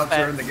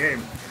announcer in the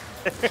game.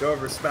 Show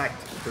of respect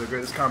to the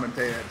greatest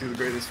commentator, to the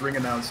greatest ring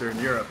announcer in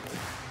Europe.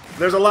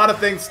 There's a lot of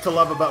things to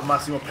love about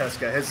Massimo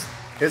Pesca.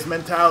 His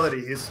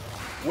mentality, his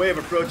way of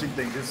approaching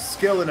things, his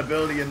skill and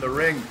ability in the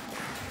ring,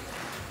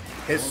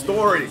 his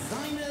story.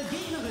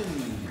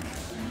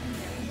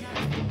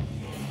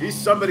 He's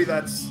somebody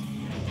that's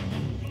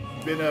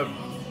been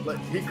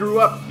he grew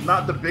up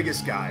not the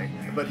biggest guy,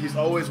 but he's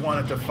always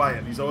wanted to fight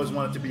and he's always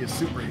wanted to be a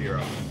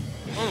superhero.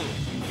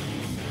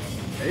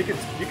 And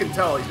you can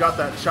tell he's got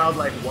that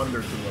childlike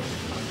wonder to him.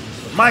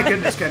 But my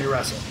goodness, can he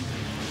wrestle?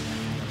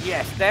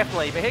 Yes,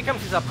 definitely. But here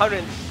comes his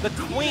opponent, the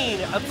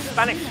queen of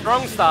Spanish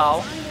strong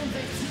style.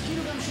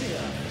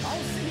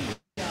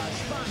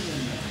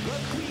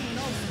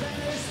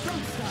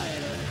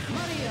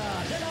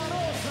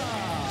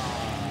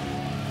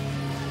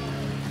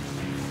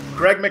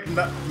 Greg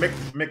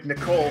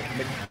McNichol.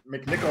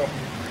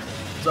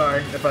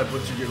 Sorry if I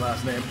butchered your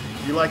last name.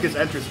 You like his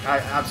entrance? I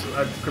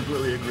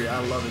completely agree. I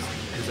love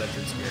his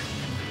entrance gear.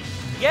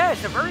 Yeah,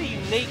 it's a very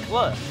unique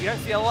look. You don't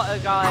see a lot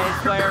of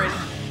guys wearing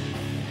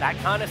that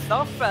kind of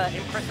stuff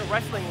in professional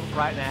wrestling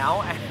right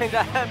now.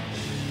 And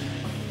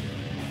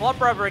Blood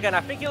Brother again,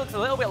 I think he looks a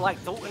little bit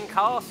like Dalton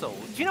Castle.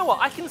 Do you know what?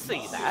 I can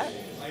see that.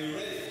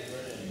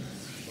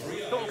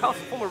 Dalton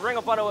Castle, former Ring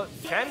of Honor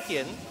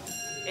champion.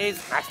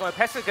 Is Massimo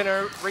Pesca going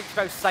to reach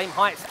those same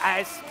heights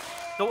as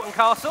Dalton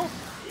Castle?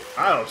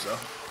 I hope so.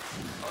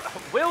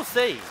 We'll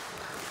see.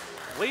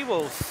 We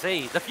will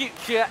see. The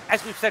future,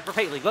 as we've said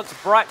repeatedly, looks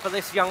bright for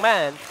this young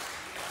man.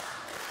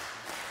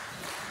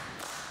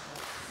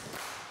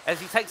 As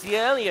he takes the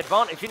early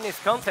advantage in this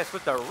contest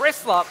with the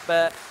wrist lock,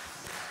 but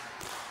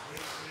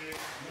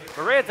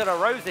Maria de la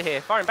Rosa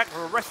here, firing back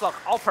for a wrist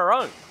lock of her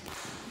own.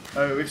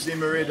 We've seen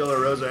Maria de la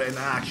Rosa in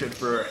action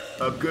for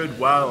a good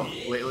while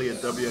lately at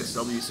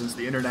wXw since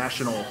the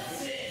international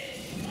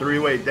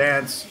three-way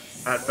dance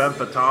at Femme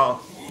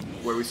Fatale,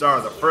 where we saw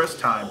her the first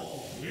time.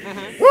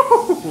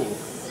 Woo-hoo-hoo-hoo.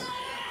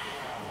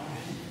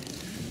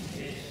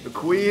 The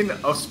queen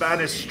of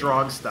Spanish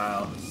strong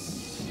style.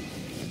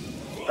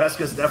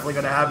 Pesca's definitely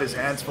going to have his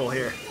hands full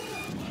here.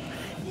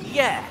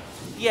 Yeah,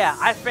 Yeah,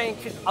 I think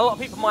a lot of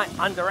people might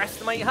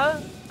underestimate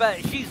her, but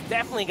she's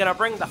definitely going to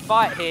bring the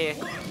fight here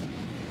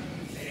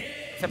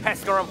to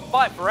Pesca and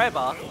fight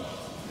forever.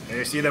 And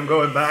you see them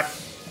going back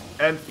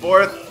and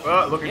forth,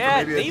 looking for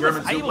maybe a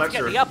German able to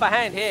get suplexer. the upper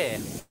hand here.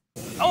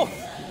 Oh,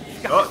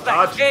 that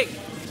dodge. kick.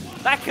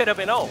 That could have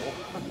been all.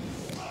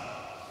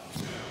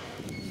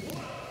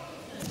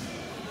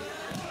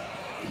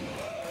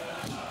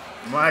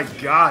 My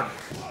God,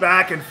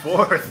 back and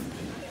forth.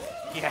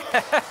 Yeah.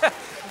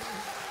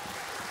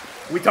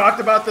 We talked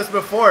about this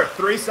before.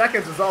 3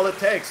 seconds is all it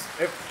takes.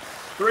 If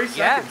 3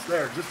 seconds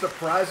there, just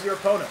surprise your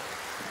opponent.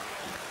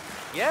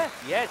 Yeah,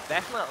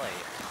 definitely.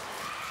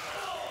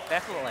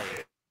 Definitely.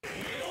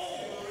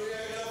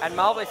 And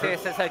Marvelous here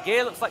says her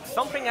gear looks like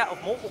something out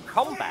of Mortal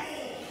Kombat.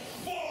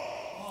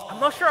 I'm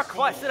not sure I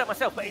quite see that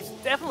myself, but it's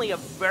definitely a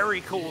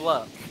very cool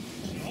look.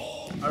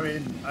 I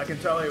mean, I can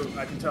tell you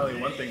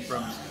one thing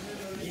from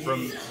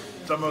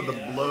some of the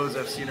blows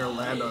I've seen her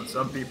land on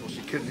some people,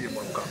 she could be a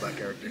Mortal Kombat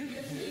character.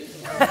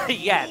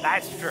 Yeah,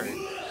 that's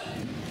true.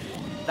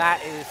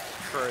 That is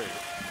true.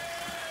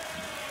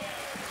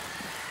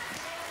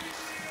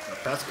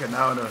 Pesca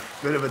now in a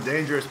bit of a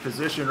dangerous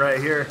position right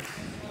here.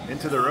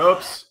 Into the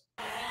ropes.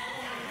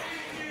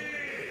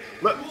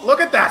 Look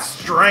at that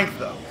strength,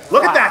 though.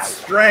 Look at that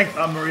strength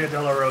on Maria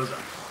De La Rosa.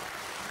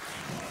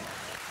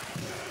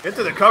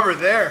 Into the cover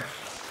there.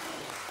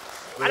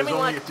 But there's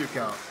only a 2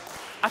 count.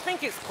 I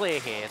think it's clear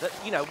here that,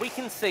 you know, we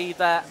can see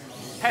that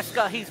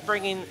Pesca, he's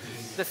bringing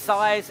the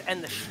size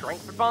and the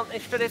strength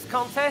advantage to this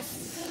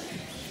contest.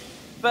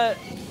 But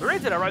Maria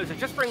De La Rosa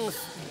just brings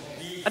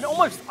an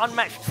almost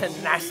unmatched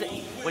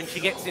tenacity when she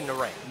gets in the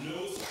ring.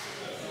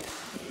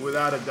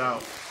 Without a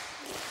doubt.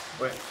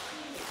 Wait,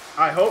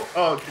 I hope,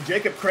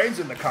 Jacob Crane's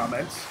in the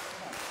comments.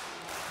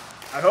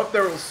 I hope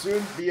there will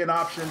soon be an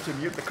option to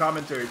mute the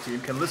commentary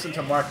team. Can listen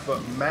to Marc,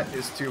 but Mett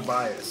is too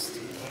biased.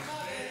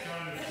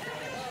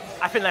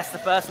 I think that's the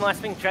first nice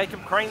thing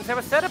Jacob Crane's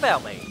ever said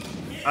about me.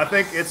 I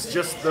think it's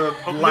just the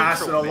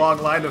last in a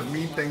long line of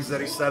mean things that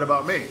he said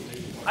about me.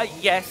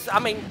 Yes, I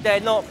mean, they're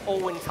not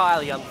all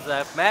entirely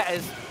undeserved, Matt,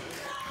 as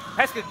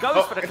Pesca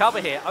goes for the cover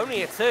here,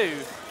 only a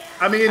 2.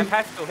 I mean, and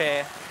Pesca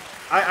here.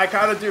 I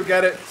kind of do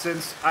get it,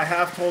 since I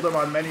have told him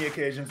on many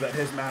occasions that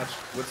his match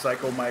with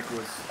Psycho Mike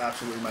was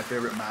absolutely my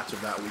favorite match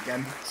of that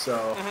weekend.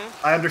 So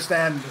I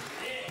understand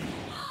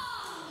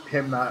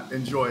him not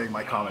enjoying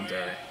my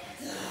commentary.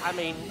 I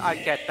mean, I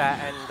get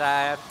that, and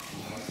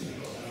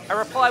a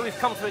reply we've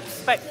come to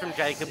expect from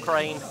Jacob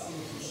Crane,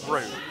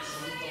 rude.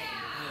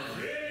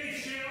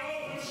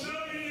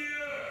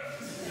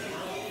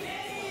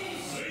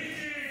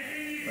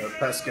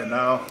 Pesca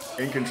now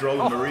in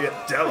control of Maria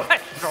Della.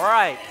 That's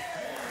right.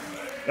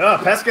 Yeah,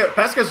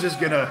 Pesca's just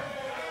gonna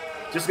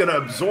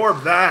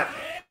absorb that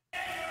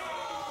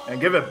and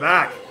give it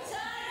back.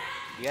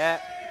 Yeah.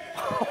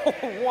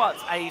 What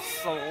a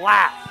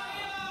slap.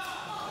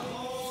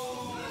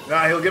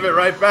 Nah, he'll give it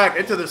right back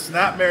into the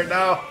snapmare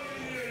now.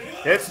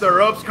 Hits the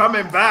ropes,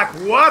 coming back.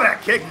 What a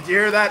kick! Did you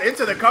hear that?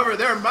 Into the cover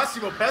there.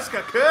 Massimo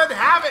Pesca could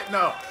have it.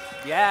 No.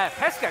 Yeah,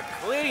 Pesca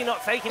clearly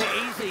not taking it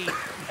easy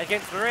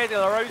against Maria De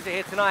La Rosa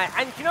here tonight.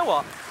 And you know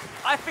what?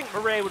 I think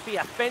Maria would be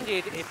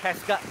offended if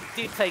Pesca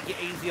did take it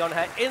easy on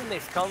her in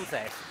this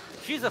contest.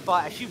 She's a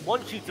fighter. She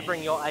wants you to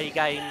bring your A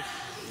game.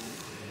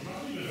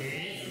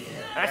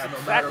 And that's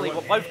exactly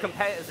what both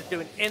competitors are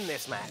doing in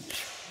this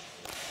match.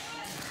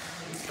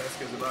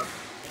 Pesca's about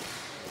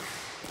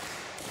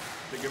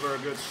to give her a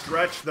good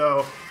stretch,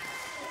 though.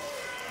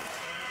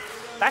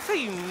 That's a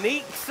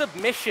unique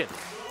submission.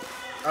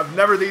 I've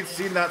never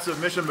seen that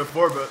submission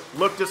before, but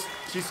look,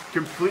 she's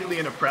completely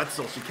in a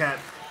pretzel. She can't.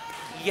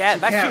 Yeah,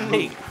 that's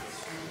unique.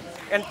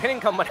 And pinning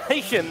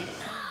combination.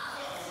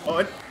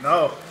 Oh,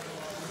 no.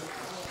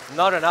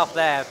 Not enough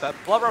there, but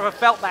Blood Brother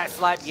felt that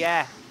slap,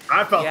 yeah.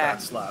 I felt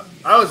that slap.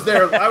 I was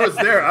there.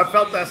 I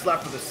felt that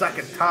slap for the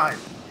second time.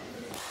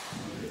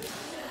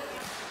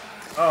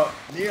 Oh,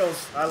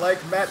 Niels, I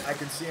like Mett. I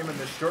can see him in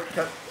the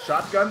shortcut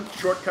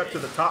to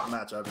the top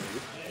match, I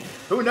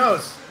believe. Who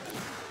knows?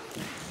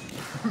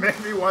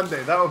 Maybe one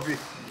day. That would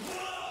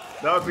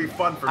be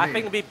fun for me. I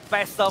think it'd be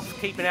best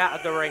off keeping out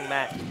of the ring,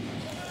 Matt.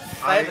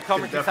 Stay at the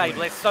commentary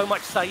table. It's so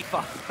much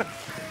safer.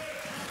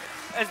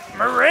 As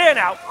Maria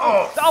now.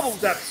 Oh, double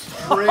step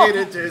straight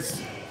into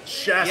his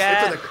chest,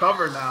 into the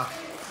cover now.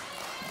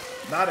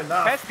 Not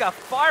enough. Pesca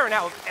firing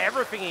out with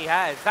everything he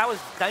has. That was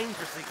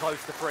dangerously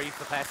close to 3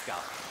 for Pesca.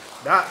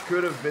 That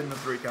could have been the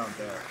 3 count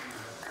there.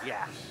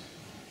 Yeah.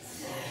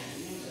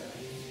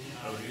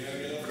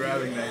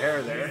 Grabbing the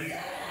hair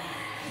there.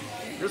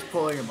 Just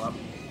pulling him up.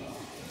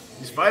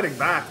 He's fighting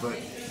back, but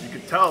you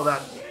could tell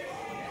that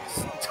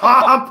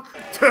stomp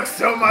took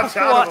so much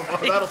out of him.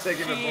 Oh, that'll take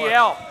even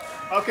more.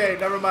 Okay,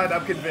 never mind.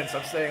 I'm convinced.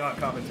 I'm staying on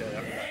commentary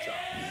after that chop.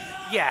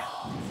 Yeah.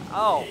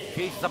 Oh,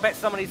 Jesus. I bet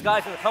some of these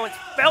guys in the comments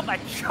felt that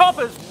chop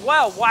as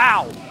well.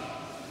 Wow.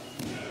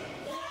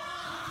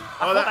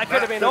 I thought that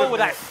could have been all with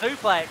that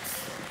suplex.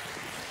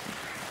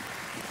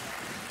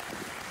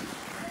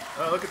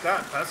 Oh, look at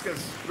that.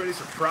 Pesca's pretty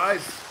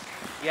surprised.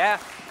 Yeah.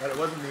 That it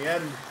wasn't the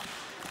end.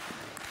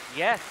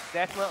 Yes,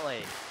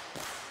 definitely.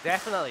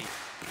 Definitely.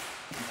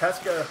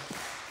 Pesca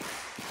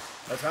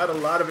has had a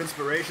lot of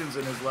inspirations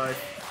in his life,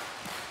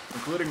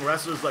 including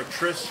wrestlers like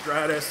Trish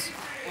Stratus,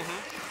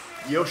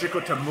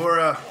 Yoshiko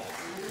Tamura,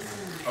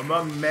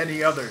 among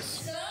many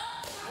others.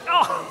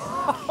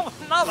 Oh,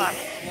 another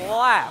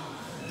slap.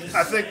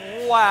 I think.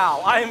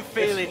 Wow, I'm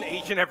feeling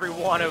each and every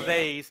one of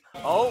these.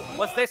 Oh,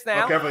 what's this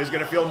now? Oh, careful, he's going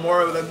to feel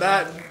more than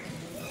that.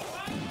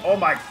 Oh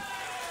my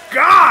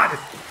God!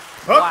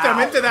 Hooked him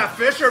into that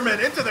fisherman,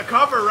 into the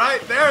cover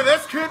right there.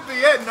 This could be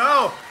it.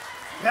 No.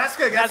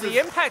 Pesca gets the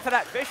impact of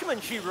that fisherman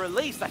she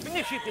released, I think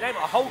if she'd been able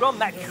to hold on,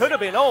 that could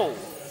have been all.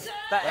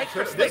 That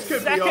extra this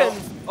could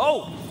seconds. Be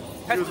all.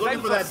 Oh, he was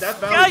looking for that Death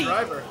Valley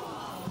driver.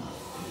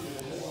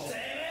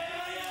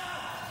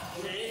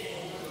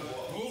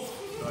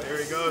 Oh, here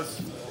he goes.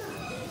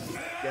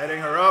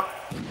 Getting her up.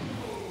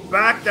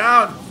 Back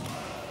down.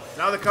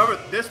 Now the cover.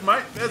 This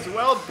might as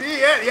well be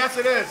it. Yes,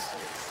 it is.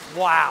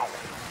 Wow.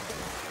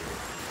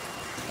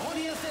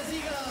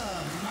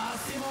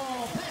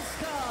 Massimo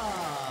Pesca.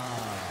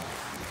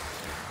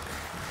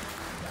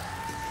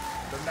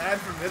 The man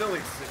from Italy,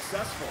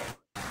 successful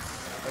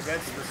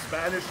against the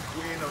Spanish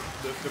queen of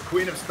the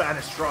queen of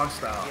Spanish strong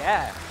style.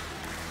 Yeah.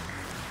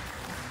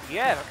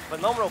 Yeah,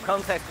 phenomenal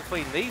contest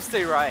between these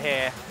two right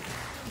here.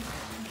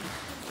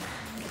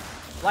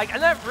 Like,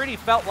 and that really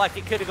felt like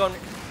it could have gone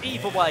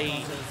either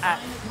way at...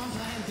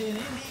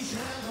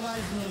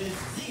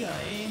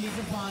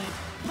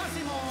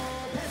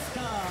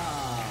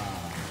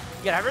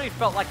 Yeah, I really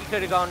felt like it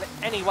could have gone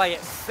any way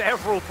at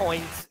several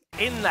points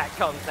in that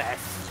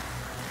contest.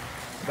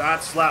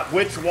 That slap,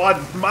 which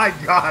one? My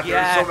God,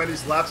 there's so many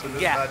slaps in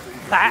this match.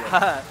 That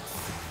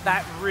hurts.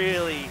 That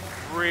really,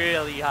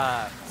 really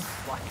hurts.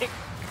 Like,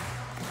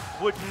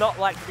 would not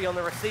like to be on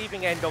the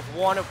receiving end of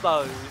one of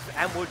those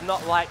and would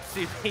not like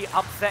to be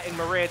upsetting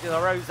Maria de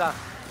la Rosa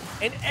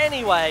in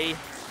any way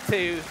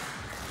to,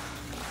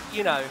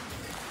 you know,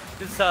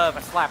 deserve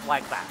a slap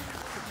like that.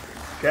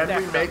 Can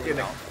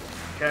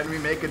we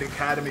make an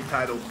Academy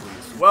title,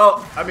 please?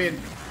 Well, I mean,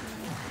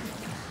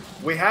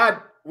 we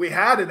had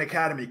an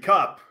Academy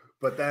Cup,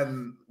 but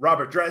then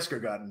Robert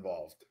Dreisker got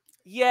involved.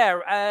 Yeah,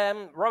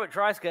 Robert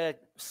Dreisker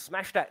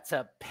smashed that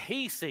to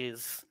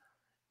pieces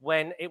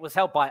when it was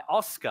held by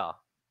Oscar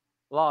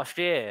last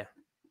year,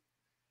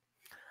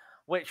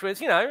 which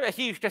was, you know, a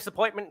huge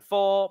disappointment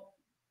for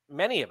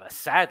many of us,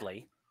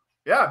 sadly.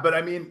 Yeah, but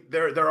I mean,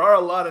 there are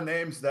a lot of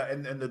names that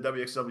in the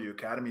wXw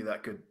Academy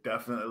that could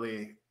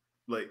definitely,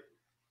 like,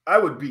 I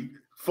would be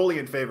fully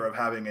in favor of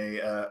having an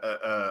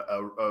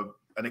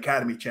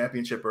Academy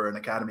Championship or an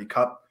Academy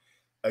Cup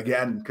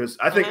again, because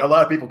I think a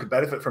lot of people could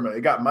benefit from it.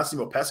 They got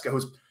Massimo Pesca,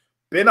 who's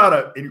been on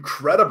an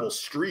incredible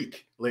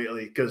streak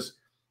lately, because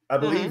I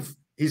believe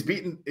he's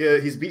beaten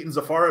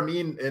Zafar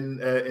Amin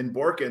in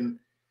Borken.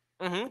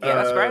 Yeah,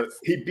 that's great.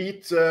 He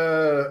beat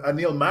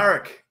Anil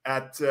Marc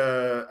at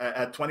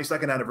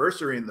 22nd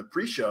anniversary in the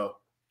pre-show.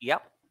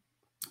 Yep.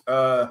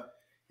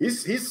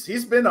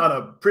 He's been on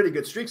a pretty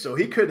good streak, so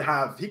he could.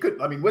 I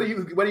mean, what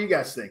do you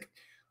guys think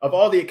of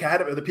all the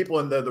academy, the people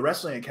in the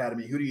wrestling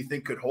academy? Who do you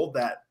think could hold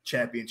that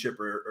championship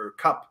or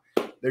cup?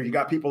 There, you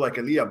got people like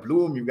Elia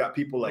Bloom. You've got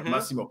people like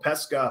Massimo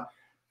Pesca,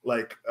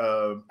 like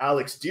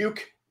Alex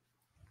Duke.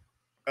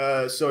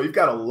 So you've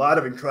got a lot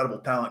of incredible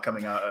talent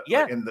coming out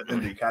in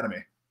the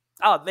academy.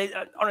 Oh,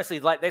 honestly,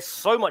 like, there's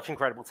so much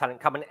incredible talent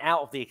coming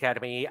out of the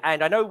Academy.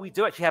 And I know we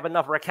do actually have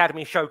another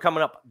Academy show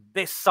coming up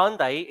this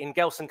Sunday in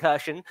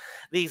Gelsenkirchen,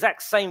 the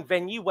exact same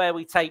venue where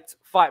we taped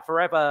Fight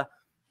Forever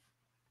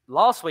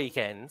last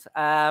weekend,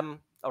 or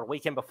the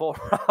weekend before,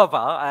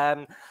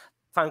 rather.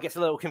 Time gets a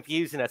little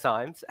confusing at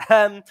times.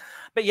 But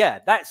yeah,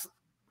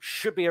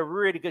 should be a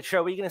really good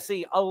show. We're going to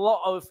see a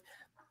lot of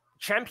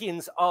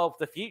champions of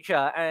the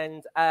future.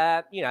 And,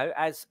 you know,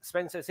 as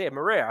Spencer says here,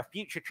 Maria, a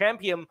future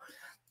champion.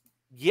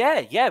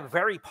 Yeah,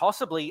 very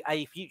possibly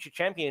a future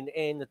champion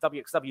in the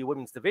wXw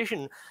women's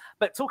division.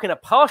 But talking of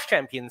past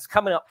champions,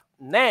 coming up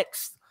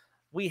next,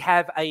 we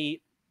have a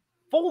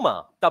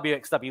former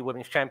wXw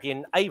women's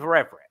champion, Ava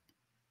Everett.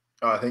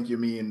 I think you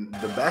mean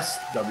the best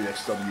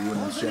wXw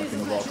women's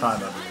champion of all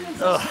time, I believe.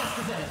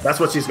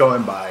 That's what she's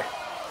going by.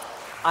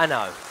 I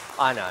know.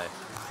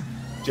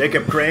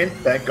 Jacob Crane,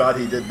 thank God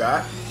he did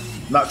that.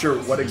 Not sure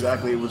what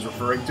exactly he was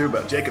referring to,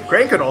 but Jacob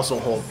Crane could also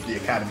hold the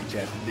Academy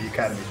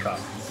Cup.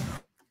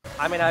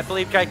 I mean, I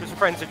believe Jacob's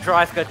friends with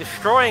Dreisker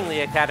destroying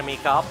the Academy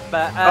Cup,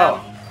 but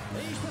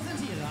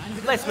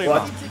let's move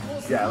on.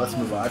 Yeah, let's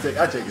move on. I take it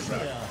back.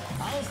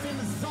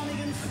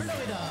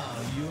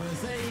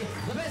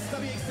 The best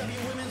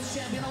wXw women's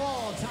champion of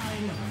all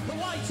time, the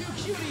Y2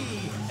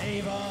 cutie,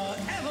 Ava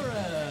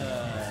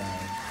Everett.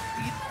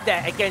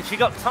 Yeah, again, she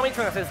got Tommy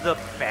Turner as the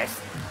best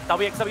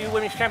wXw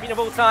women's champion of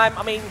all time.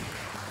 I mean,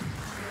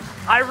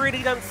 I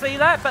really don't see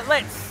that, but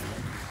let's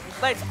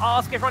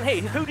ask everyone here,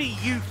 who do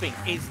you think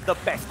is the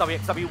best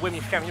wXw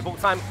women's champion of all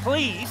time?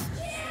 Please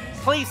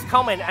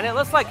comment. And it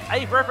looks like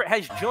Ava Everett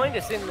has joined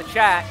us in the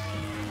chat.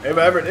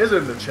 Ava Everett is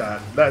in the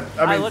chat.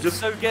 Looks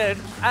so good.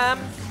 I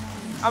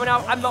mean,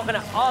 I'm not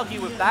going to argue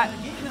with that.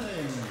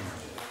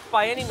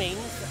 by any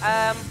means.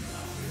 I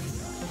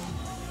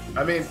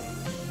mean,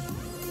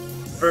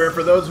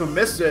 for those who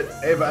missed it,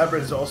 Ava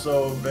Everett is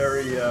also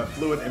very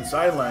fluent in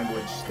sign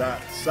language.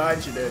 That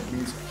sign she did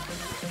means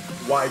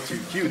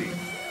Y2 cutie.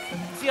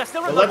 See, I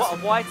still don't know what a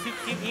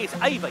Y2 cutie is.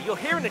 Ava, you're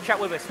here in the chat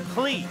with us.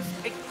 Please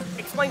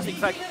explain to me,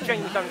 because I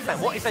genuinely don't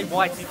understand. What is a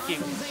Y2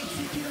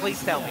 cutie?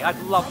 Please tell me. I'd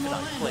love to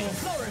know,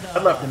 please.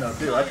 I'd love to know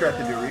too. I tried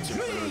to do research,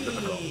 but it was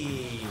difficult.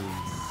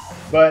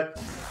 But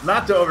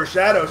not to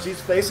overshadow, she's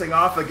facing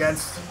off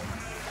against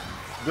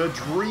the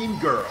Dream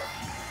Girl.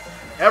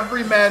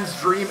 Every man's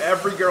dream,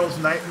 every girl's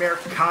nightmare,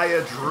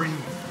 Kiah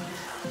Dream.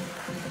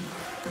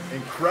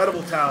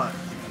 Incredible talent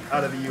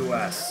out of the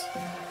US.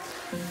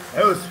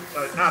 It was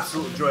an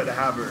absolute joy to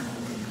have her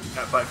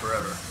at Fight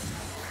Forever.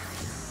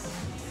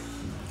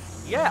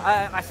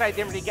 Yeah, I say I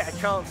didn't really get a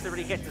chance to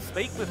really get to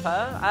speak with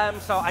her,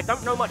 so I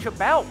don't know much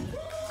about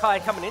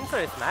Kiah coming into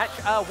this match.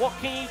 What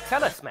can you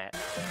tell us, Matt?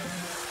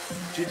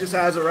 She just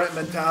has the right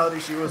mentality.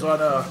 She was on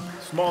a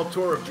small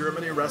tour of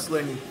Germany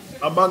wrestling,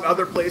 among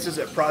other places,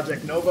 at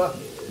Project Nova.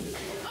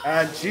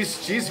 And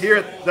she's here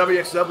at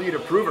wXw to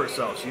prove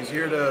herself. She's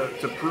here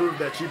to prove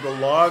that she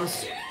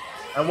belongs.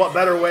 And what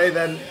better way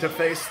than to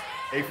face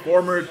a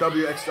former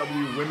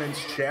wXw Women's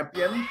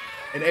Champion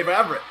in Ava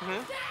Everett,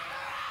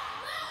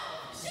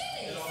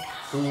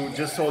 who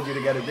just told you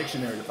to get a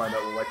dictionary to find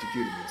out what Y2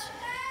 cutie means.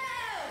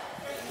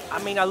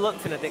 I mean, I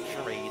looked in a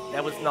dictionary.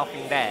 There was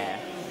nothing there.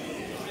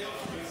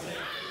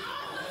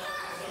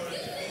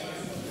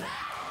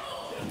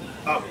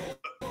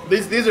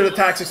 These are the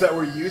tactics that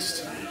we're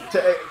used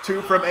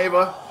to from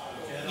Ava.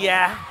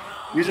 Yeah.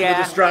 Using the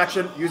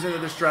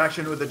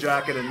distraction with the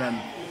jacket, and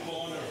then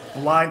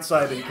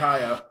blindsiding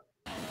Kiah.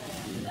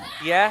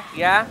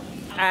 Yeah.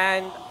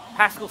 And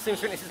Pascal seems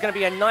to think this is going to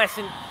be a nice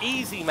and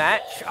easy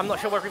match. I'm not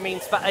sure what it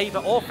means for Ava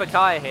or for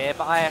Kiah here,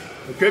 but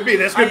it could be.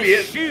 This could be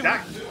it.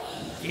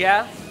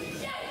 Yeah.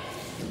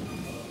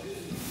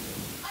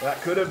 That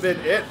could have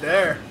been it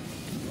there.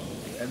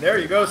 And there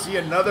you go. See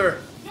another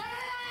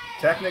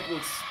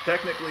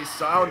technically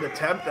sound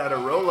attempt at a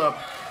roll-up.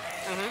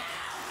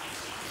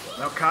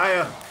 Now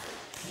Kiah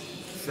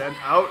sent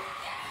out,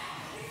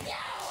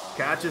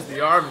 catches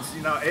the arm, and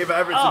see now Ava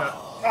Everett's in a...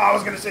 Oh, I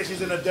was going to say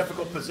she's in a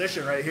difficult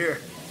position right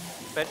here.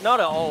 But not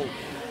at all.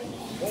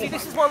 See,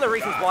 this is one of the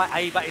reasons why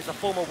Ava is a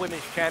former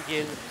women's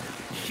champion.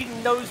 She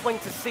knows when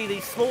to see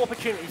these small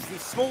opportunities,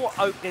 these small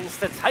openings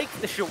to take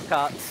the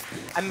shortcuts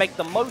and make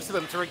the most of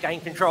them to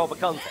regain control of a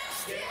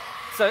contest.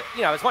 So,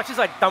 you know, as much as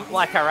I don't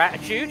like her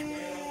attitude,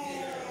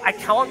 I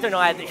can't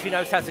deny that she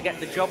knows how to get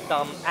the job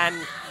done and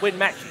win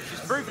matches. She's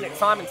proven it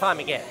time and time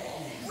again.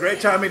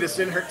 Great timing to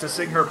sing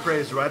her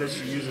praise right as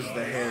she uses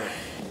the hair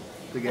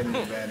to get an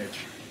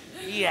advantage.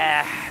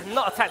 Yeah,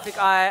 not a tactic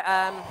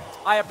I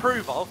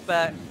approve of,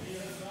 but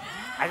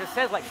as I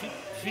said, like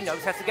she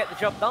knows how to get the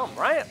job done,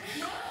 right?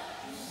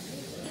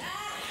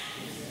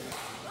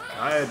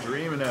 Kiah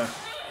Dream in a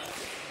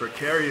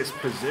precarious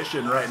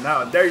position right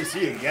now. And there you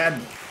see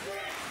again,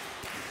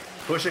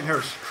 pushing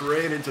her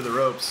straight into the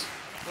ropes.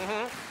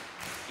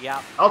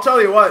 Yeah. I'll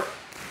tell you what,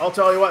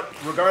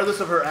 regardless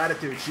of her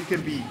attitude, she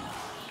can be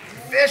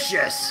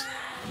vicious.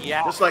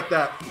 Yeah. Just like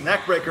that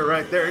neck breaker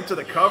right there into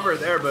the cover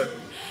there, but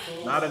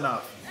not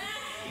enough.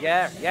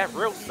 Yeah,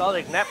 real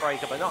solid neck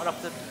breaker, but not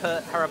enough to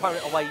put her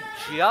opponent away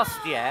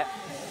just yet.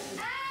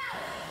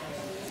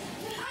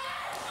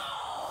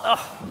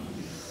 Oh.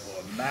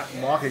 Matt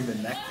mocking the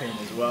neck pain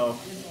as well.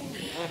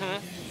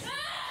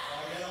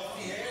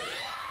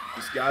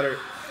 Just got her.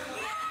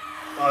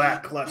 Oh,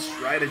 that clutch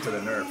right into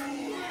the nerve.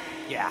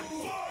 Yeah.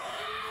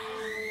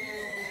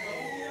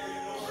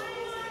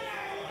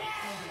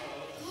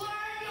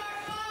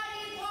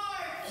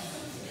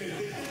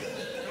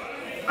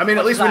 I mean,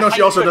 at least we know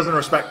she also doesn't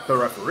respect the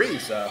referee,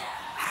 so.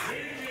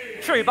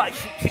 True, but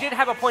she did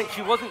have a point.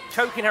 She wasn't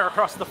choking her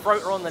across the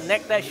throat or on the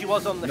neck there. She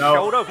was on the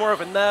shoulder, more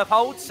of a nerve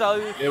hold,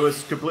 so... It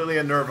was completely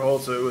a nerve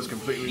hold, so it was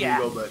completely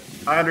legal, but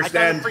I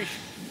understand. I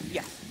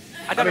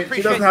mean,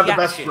 she doesn't have the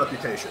best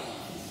reputation.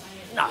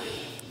 No,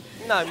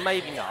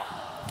 maybe not.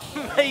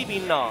 Maybe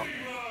not.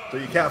 So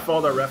you can't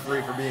fault our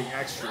referee for being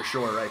extra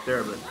short right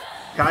there, but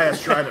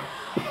Kiah's trying to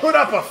put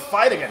up a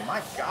fight again.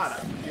 My God,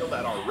 I feel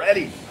that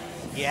already.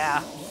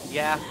 Yeah.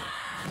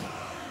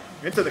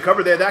 Into the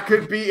cover there, that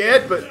could be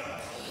it, but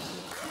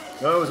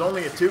no, it was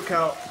only a 2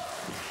 count.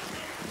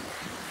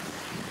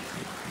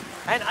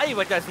 And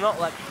Ava does not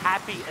look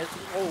happy at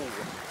all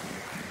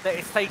that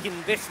it's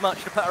taken this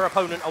much to put her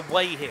opponent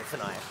away here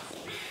tonight.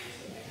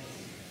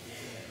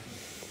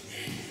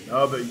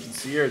 No, but you can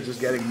see her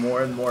just getting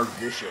more and more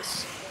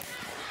vicious.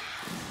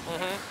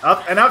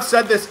 And I've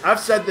said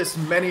this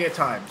many a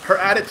time. Her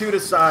attitude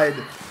aside,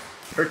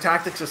 her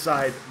tactics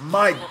aside,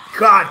 my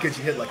God, could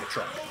she hit like a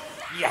truck?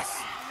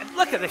 Yes. And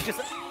look at this,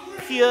 just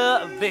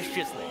pure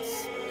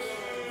viciousness.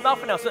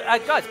 Nothing else.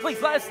 Guys,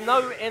 please let us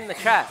know in the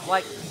chat,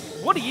 like,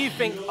 what do you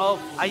think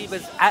of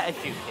Ava's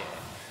attitude here?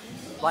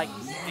 Like,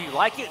 do you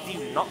like it? Do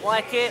you not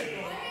like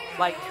it?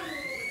 Like,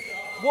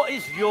 what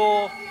is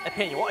your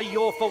opinion? What are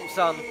your thoughts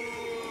on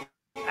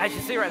as you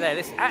see right there,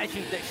 this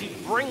attitude that she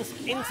brings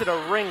into the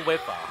ring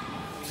with her.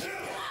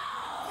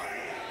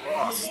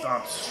 Oh,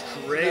 stomp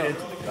straight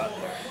into the gut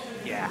there.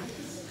 Yeah.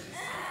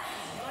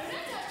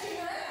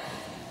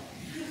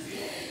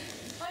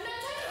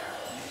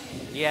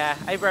 Yeah,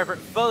 Everett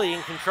fully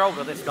in control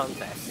of this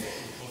contest.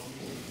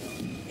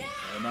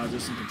 And not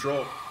just in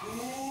control.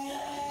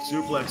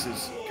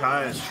 Suplexes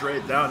Kiah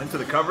straight down into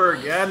the cover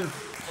again.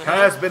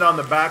 Kiah's been on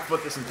the back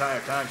foot this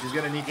entire time. She's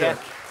going to need to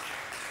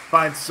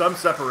find some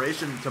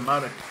separation to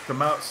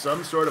mount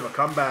some sort of a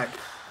comeback.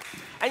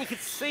 And you can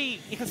see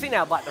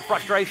now, like, the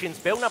frustrations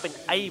building up in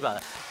Ava.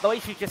 The way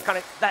she's just kind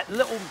of, that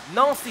little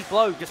nasty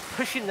blow just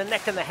pushing the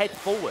neck and the head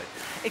forward.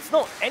 It's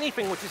not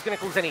anything which is going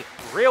to cause any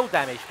real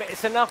damage, but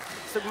it's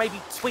enough to maybe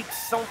tweak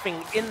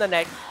something in the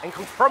neck and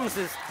cause problems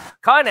as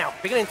Kiah now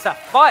beginning to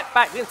fight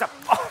back, beginning to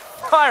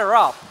fire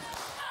up.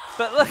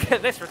 But look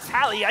at this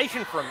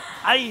retaliation from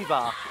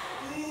Ava.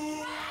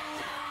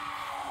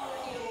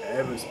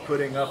 Ava's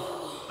putting up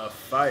a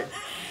fight.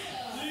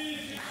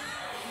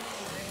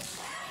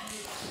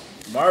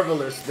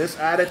 Marvelous. This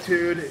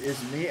attitude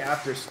is me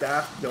after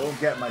staff don't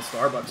get my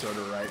Starbucks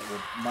order right.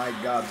 Well, my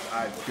God,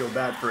 I feel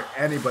bad for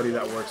anybody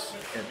that works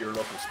at your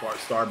local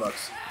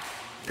Starbucks.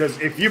 Because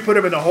if you put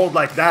him in a hold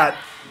like that,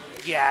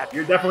 yeah,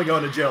 you're definitely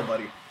going to jail,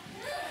 buddy.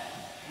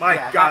 My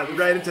God,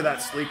 right into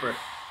that sleeper.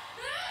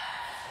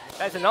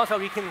 That's another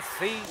time you can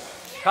see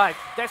Kiah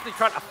definitely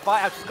trying to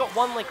fight out. She's got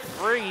one leg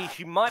free.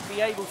 She might be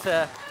able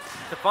to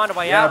find a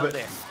way out of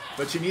this.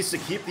 But she needs to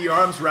keep the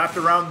arms wrapped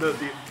around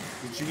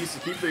she needs to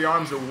keep the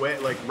arms away,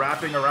 like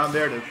wrapping around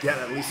there to get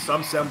at least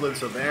some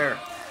semblance of air.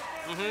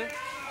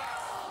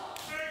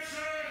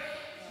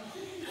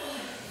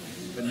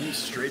 The knee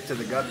straight to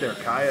the gut there.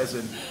 Kiah's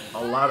in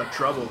a lot of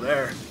trouble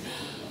there.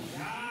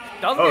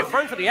 Doesn't get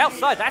thrown to the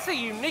outside. That's a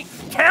unique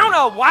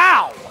counter.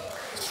 Wow.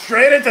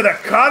 Straight into the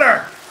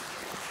cutter.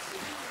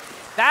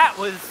 That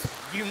was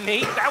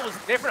unique. That was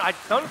different. I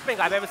don't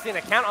think I've ever seen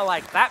a counter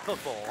like that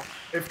before.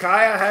 If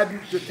Kiah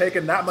hadn't just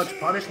taken that much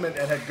punishment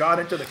and had gone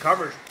into the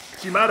cover,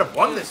 she might have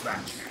won this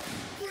match.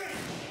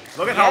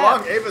 Look at how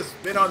long Ava's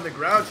been on the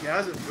ground. She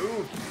hasn't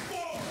moved.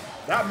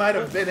 That might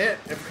have been it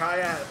if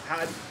Kiah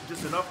had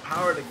just enough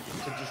power to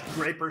just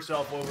drape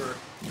herself over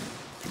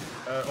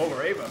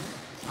Ava.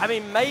 I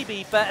mean,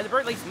 maybe, but at the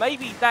very least,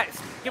 maybe that's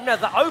given her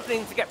the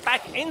opening to get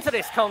back into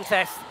this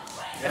contest.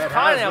 As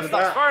Kiah now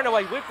starts firing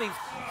away with these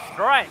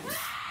strikes.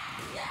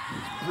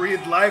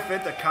 Breathed life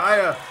into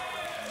Kiah.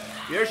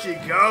 Here she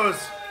goes.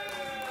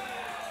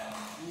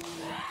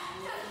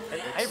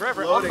 Everett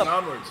on the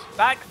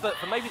back foot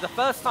for maybe the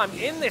first time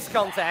in this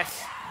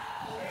contest.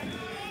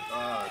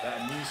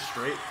 That knee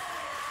straight.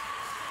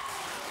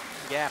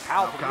 Yeah,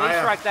 powerful knee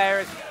strike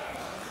there.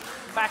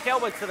 Back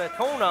elbow to the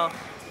corner.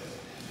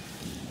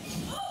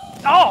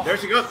 Oh! There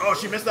she goes. Oh,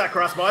 she missed that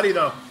crossbody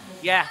though.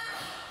 Yeah.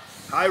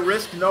 High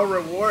risk, no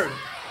reward.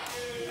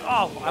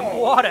 Oh, and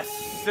what a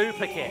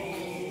super kick.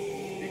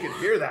 You can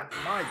hear that.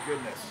 My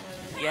goodness.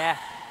 Yeah.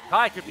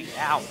 Kiah could be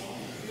out.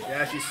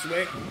 Yeah, she's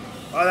swinging.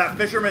 Oh, that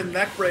fisherman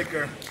neck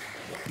breaker.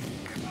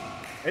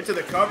 Into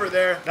the cover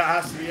there. That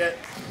has to be it.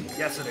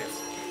 Yes, it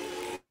is.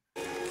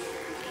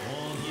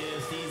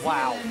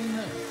 Wow.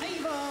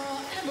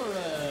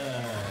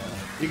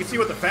 You can see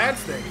what the fans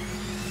think.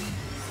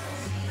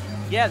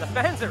 Yeah, the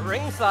fans at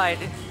ringside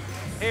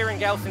here in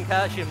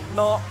Gelsenkirchen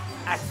not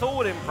at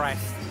all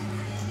impressed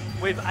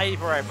with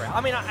Ava Everett.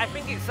 I mean, I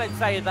think it's safe to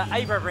say that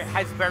Ava Everett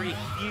has very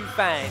few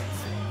fans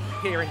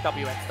here in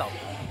wXw.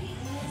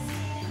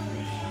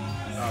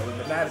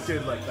 With an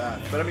attitude like that.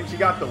 But I mean, she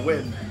got the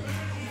win.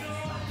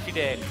 She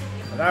did.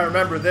 And I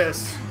remember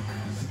this.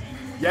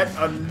 Yet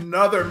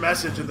another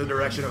message in the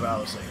direction of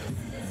Allison.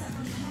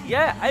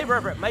 Yeah, Ava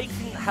Everett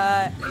making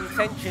her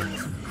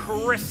intentions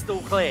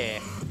crystal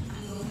clear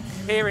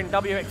here in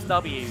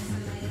wXw.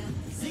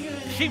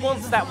 She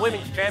wants that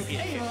women's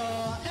championship.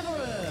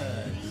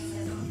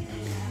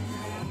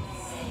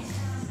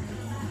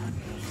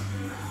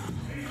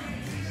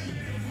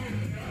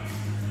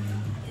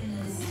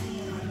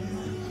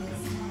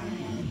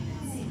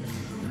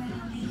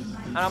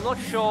 And I'm not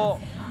sure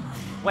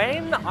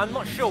when, I'm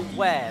not sure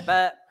where,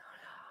 but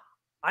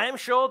I am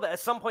sure that at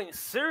some point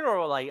sooner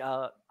or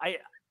later,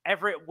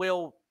 Everett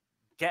will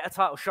get a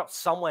title shot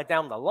somewhere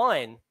down the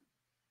line.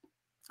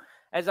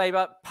 As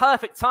a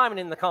perfect timing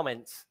in the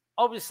comments.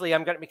 Obviously,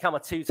 I'm going to become a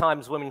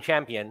 2-time women's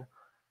champion.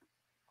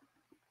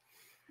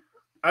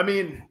 I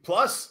mean,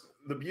 plus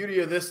the beauty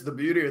of this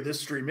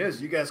stream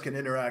is you guys can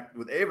interact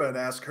with Ava and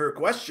ask her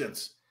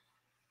questions.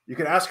 You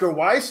can ask her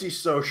why she's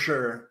so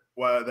sure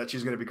that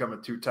she's going to become a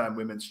 2-time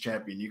women's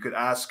champion. You could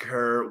ask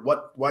her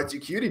what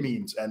Y2Cutie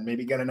means and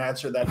maybe get an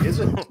answer that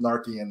isn't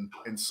snarky and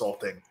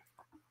insulting.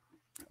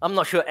 I'm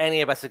not sure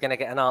any of us are going to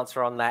get an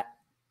answer on that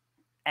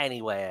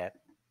anywhere,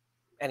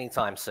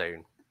 anytime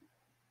soon.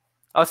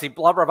 Obviously,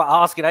 Blood Brother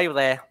asking over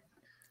there,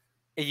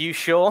 are you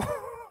sure?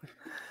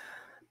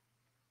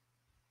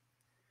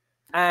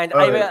 And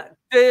Ava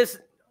does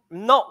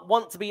not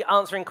want to be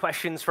answering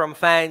questions from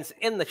fans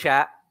in the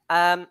chat.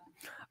 Our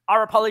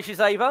apologies,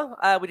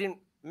 Ava. We didn't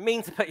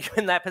mean to put you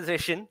in that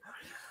position.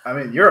 I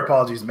mean, your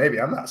apologies, maybe.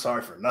 I'm not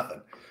sorry for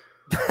nothing.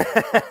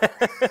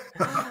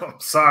 I'm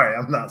sorry.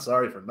 I'm not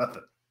sorry for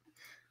nothing.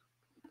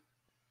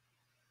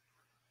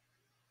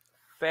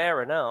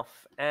 Fair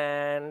enough.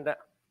 And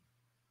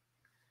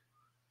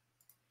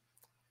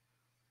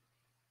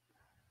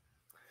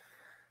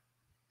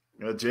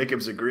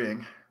Jacob's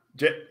agreeing.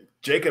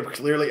 Jacob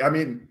clearly, I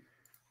mean,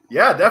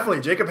 yeah,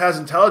 definitely. Jacob has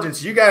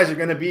intelligence. You guys are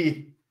going to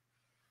be,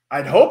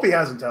 I'd hope he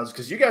has intelligence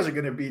because you guys are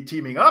going to be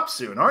teaming up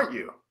soon, aren't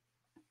you?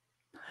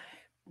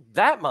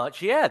 that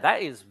much, yeah,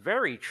 that is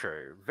very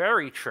true.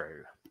 Very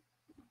true.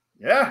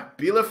 Yeah,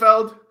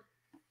 Bielefeld.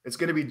 It's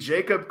going to be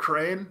Jacob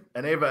Crane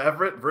and Ava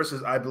Everett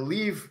versus, I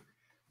believe,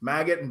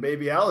 Maggot and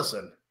Baby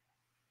Allison.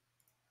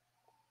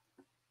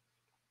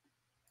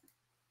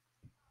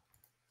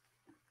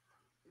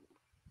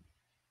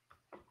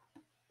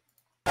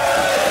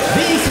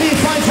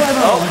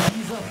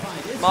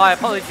 Oh, my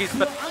apologies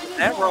for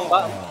that wrong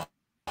button.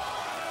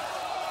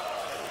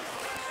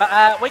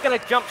 But we're going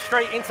to jump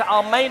straight into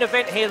our main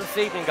event here this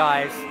evening,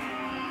 guys.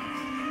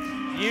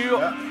 You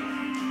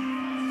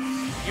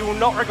will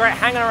not regret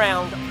hanging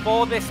around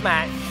for this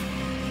match.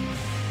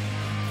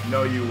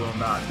 No, you will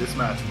not. This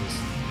match was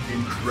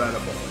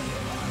incredible.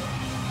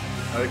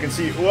 You can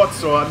see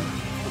Ortson.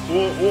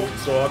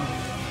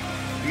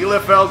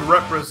 Bielefeld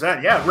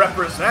represent. Yeah,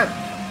 represent.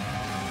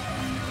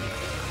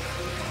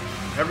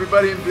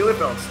 Everybody in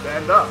Bielefeld,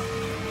 stand up.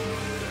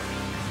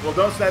 Well,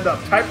 don't stand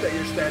up. Type that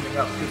you're standing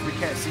up because we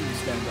can't see you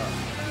stand up.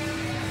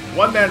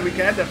 One man we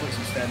can definitely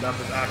see stand up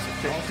is Axel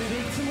Tischer. Auf dem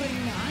Weg zum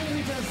Ring, 1,87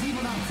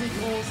 Meter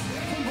groß,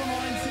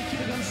 95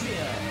 Kilogramm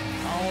schwer.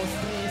 Aus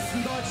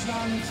Dresden,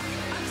 Deutschland,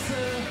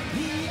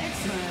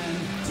 Axel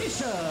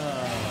Tischer.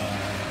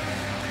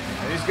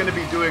 And he's going to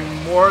be doing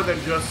more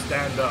than just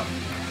stand up.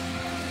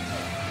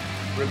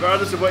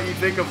 Regardless of what you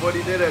think of what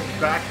he did at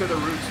Back to the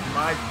Roots,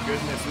 my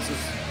goodness, this is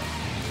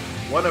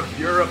one of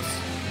Europe's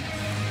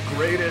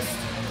greatest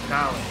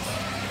talents.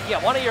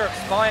 Yeah, one of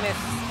Europe's finest,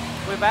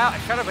 without a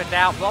shadow of a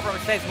doubt. Robert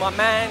says, my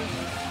man.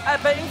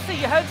 But you see,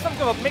 you heard some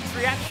kind of mixed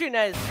reaction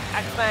as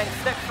Axeman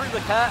stepped through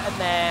the curtain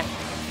there.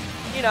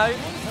 You know,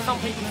 some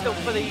people still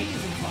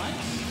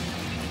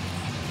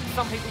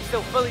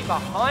fully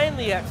behind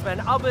the Axeman.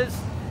 Others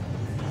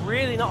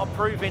really not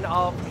approving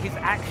of his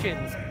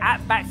actions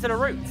at Back to the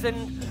Roots.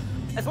 And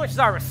as much as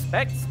I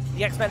respect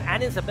the Axeman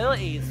and his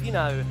abilities, you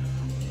know,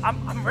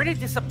 I'm really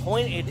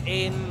disappointed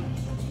in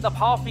the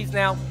path he's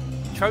now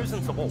chosen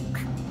to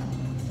walk.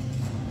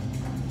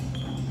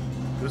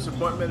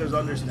 Disappointment is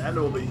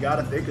understandable, but you got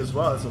to think as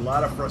well. There's a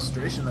lot of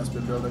frustration that's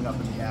been building up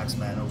in the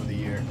Axeman over the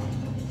year.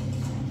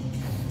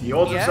 He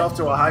holds himself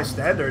to a high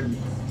standard. And,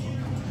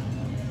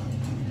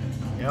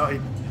 you know,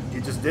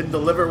 he just didn't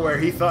deliver where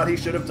he thought he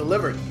should have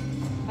delivered.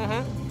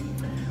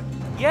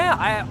 Yeah,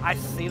 I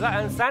see that. I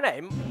understand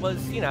it. It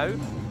was, you know,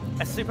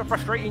 a super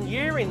frustrating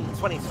year in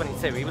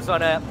 2022. He was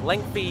on a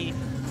lengthy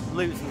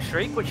losing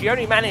streak, which he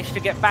only managed to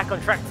get back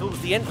on track towards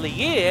the end of the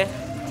year.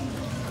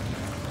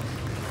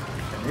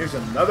 And here's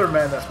another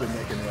man that's been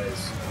making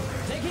waves.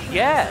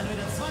 Yeah.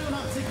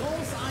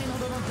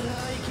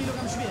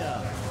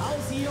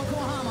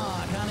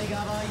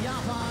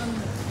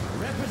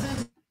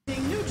 Representing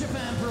New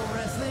Japan Pro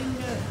Wrestling,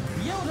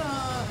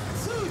 Yota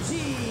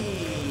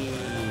Tsuji.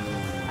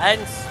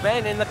 And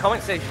Sven in the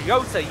comments says,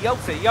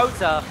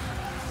 Yota.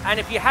 And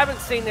if you haven't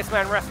seen this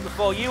man wrestle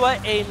before, you are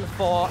in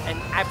for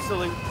an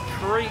absolute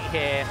treat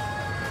here.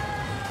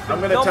 I'm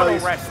going to tell you,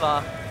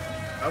 wrestler.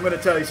 I'm going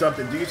to tell you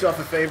something. Do yourself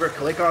a favor,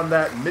 click on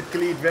that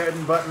Mitglied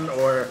werden button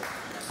or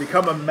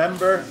become a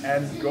member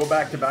and go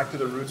back to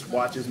the Roots,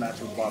 watch his match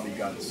with Bobby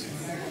Guns.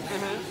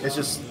 It's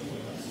just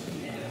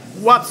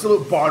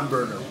absolute barn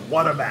burner.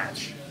 What a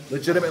match.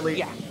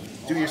 Legitimately,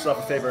 do yourself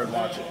a favor and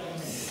watch it.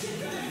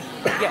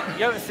 Yeah,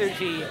 Yota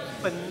Tsuji,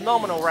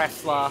 phenomenal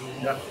wrestler.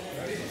 Yep.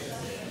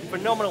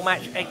 Phenomenal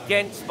match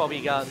against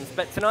Bobby Guns,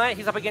 but tonight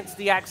he's up against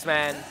the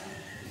Axeman.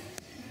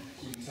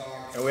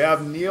 And we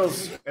have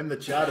Niels in the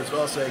chat as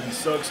well saying he's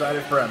so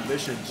excited for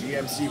Ambition,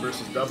 GMC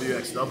versus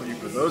wXw.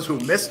 For those who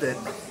missed it,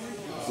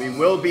 we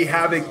will be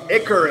having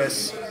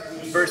Icarus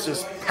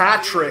versus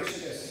Patrick,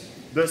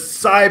 the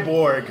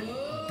Cyborg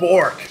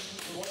Bork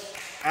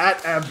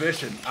at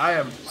Ambition. I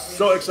am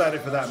so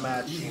excited for that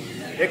match.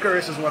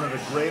 Icarus is one of the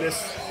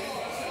greatest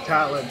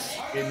talents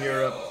in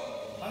Europe.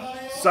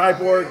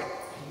 Cyborg,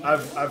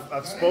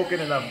 I've spoken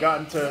and I've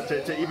gotten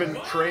to even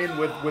train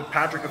with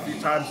Patrick a few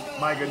times.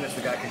 My goodness,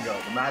 the guy can go.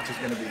 The match is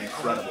going to be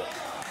incredible.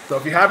 So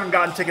if you haven't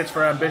gotten tickets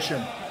for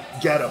Ambition,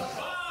 get them.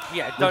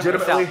 Yeah, don't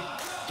legitimately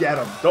get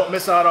them. Don't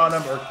miss out on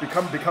them or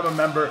become a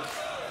member.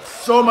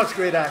 So much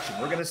great action.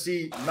 We're going to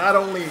see not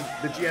only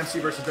the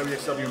GMC versus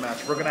wXw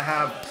match. We're going to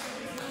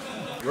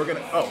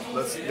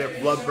their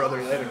blood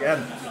brother yet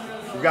again.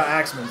 We've got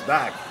Axeman's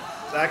back.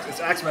 It's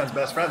Axeman's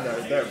best friend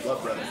there. Their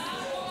blood brother.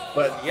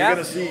 But you're going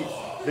to see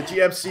the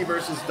GMC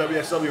versus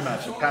wXw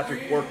match of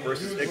Patrick Bork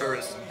versus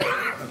Icarus.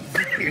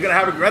 You're going to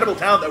have incredible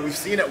talent that we've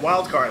seen at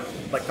Wildcard,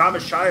 like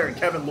Thomas Shire and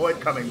Kevin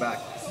Lloyd coming back.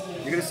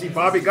 You're going to see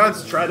Bobby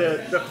Guns try to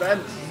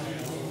defend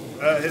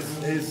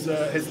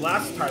his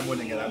last time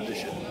winning at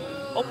Ambition.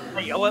 Oh,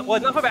 well,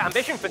 enough about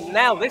ambition for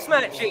now. This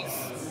match is,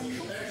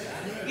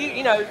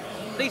 you know,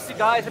 these two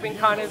guys have been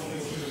kind of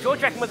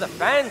jaw-jacking with the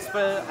fans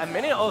for a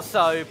minute or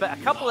so, but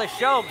a couple of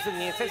shoves and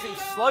the intensity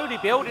slowly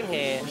building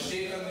here.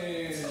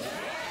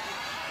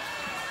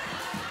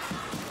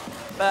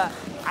 But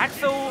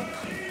Axel,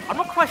 I'm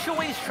not quite sure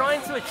what he's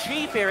trying to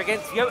achieve here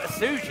against Yota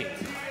Tsuji.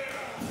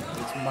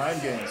 It's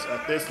mind games.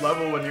 At this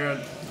level, when you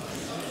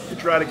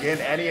try to gain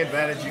any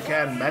advantage you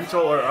can,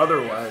 mental or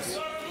otherwise.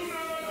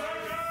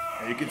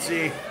 And you can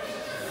see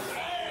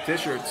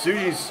Tishcer.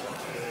 Tsuji's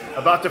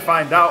about to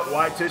find out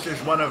why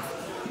Tischer's one of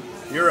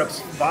Europe's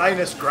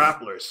finest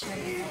grapplers.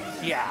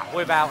 Yeah,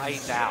 without a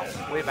doubt.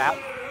 Without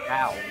a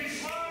doubt.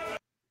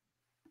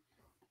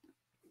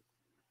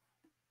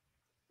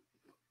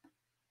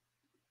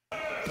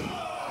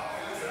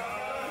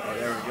 Oh,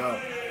 there we go.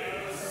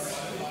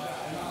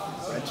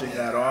 Wrenching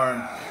that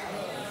arm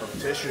from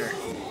Tishcer.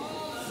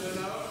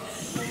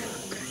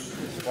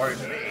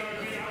 Pardon me.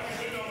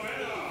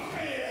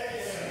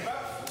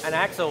 And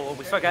Axel,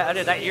 we spoke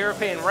earlier, that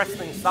European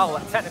wrestling style,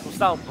 that technical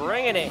style,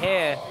 bringing it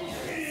here.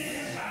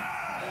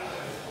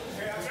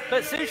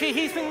 But Tsuji,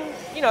 he's been,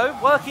 you know,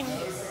 working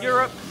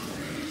Europe,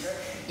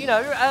 you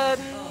know, a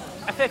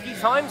fair few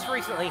times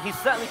recently. He's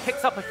certainly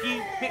picked up a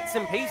few bits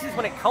and pieces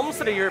when it comes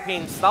to the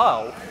European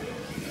style.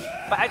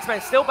 But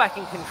Axeman's still back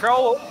in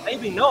control.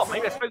 Maybe not.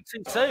 Maybe I spoke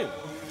too soon.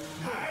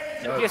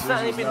 No, he's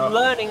certainly been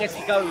learning as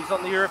he goes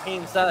on the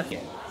European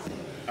circuit.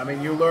 I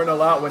mean, you learn a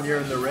lot when you're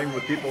in the ring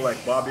with people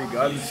like Bobby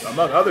Guns,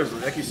 among others.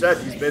 Like you said,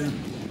 he's been,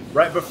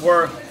 right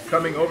before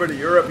coming over to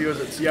Europe, he was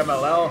at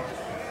CMLL.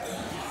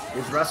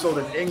 He's wrestled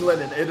in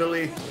England and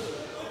Italy.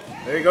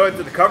 There you go,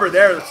 into the cover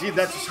there. See,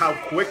 that's just how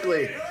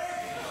quickly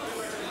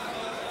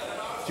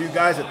two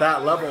guys at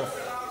that level.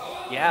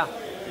 Yeah.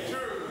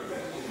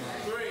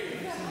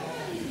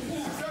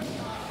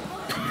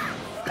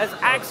 As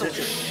Axel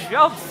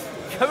shoves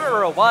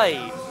Yota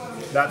away.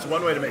 That's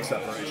one way to make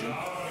separation.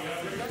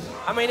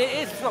 I mean,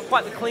 it's not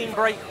quite the clean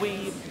break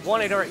we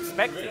wanted or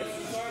expected.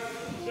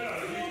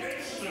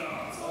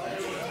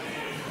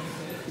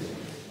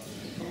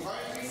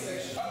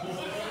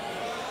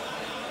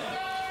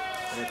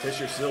 And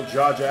Tishcer still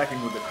jaw-jacking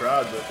with the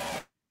crowd, but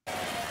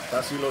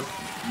Tassilo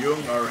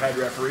Jung, our head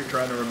referee,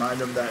 trying to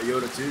remind him that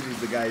Yota Tsuji is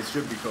the guy he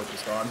should be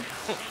focused on.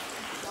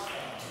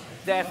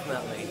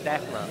 Definitely.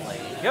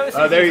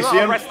 There you see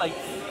him.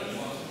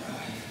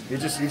 He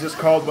just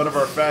called one of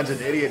our fans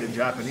an idiot in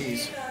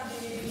Japanese.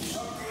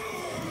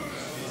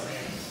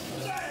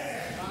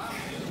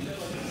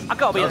 I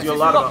gotta be honest, it's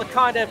not the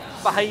kind of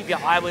behavior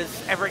I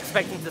was ever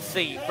expecting to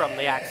see from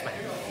the Axeman.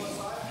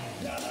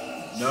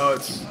 No,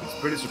 it's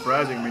pretty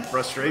surprising. I mean,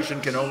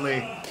 frustration can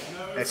only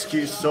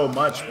excuse so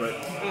much, but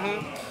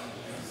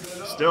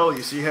still,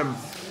 you see him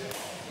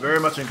very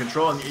much in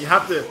control, and you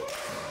have to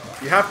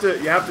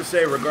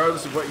say,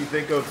 regardless of what you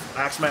think of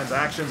Axeman's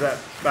actions at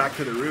Back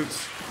to the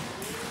Roots,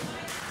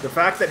 the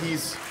fact that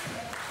he's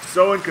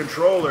so in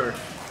control, or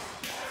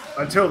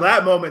until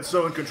that moment,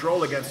 so in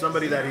control against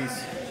somebody that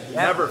he's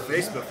never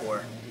faced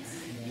before.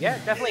 Yeah,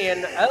 definitely.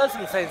 And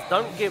Erzen says,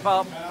 "Don't give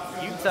up,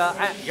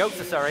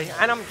 Yota, sorry."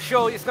 And I'm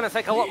sure it's going to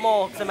take a lot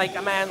more to make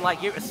a man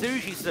like Yota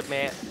Tsuji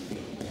submit.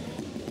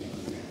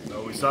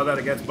 So we saw that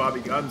against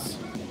Bobby Guns.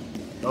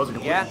 That was a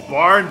complete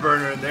barn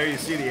burner, and there you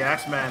see the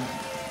Axeman,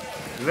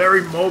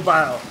 very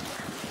mobile.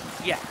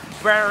 Yeah,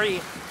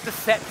 very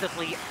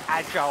deceptively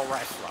agile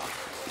wrestler.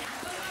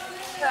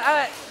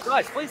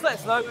 Guys, please let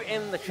us know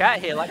in the chat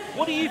here, like,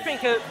 what do you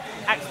think of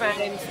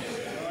Axeman's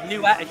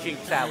new attitude,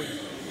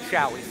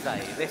 shall we say?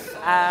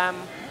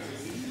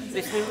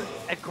 This new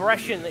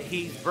aggression that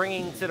he's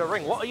bringing to the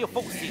ring. What are your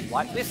thoughts? Do you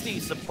like this? Do you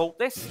support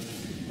this?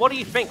 What do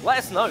you think? Let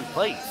us know,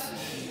 please.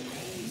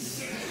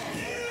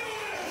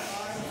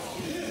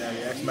 Yeah,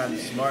 the Axeman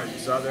is smart. You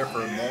saw there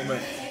for a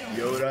moment,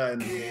 Yota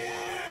and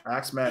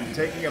Axeman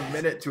taking a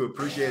minute to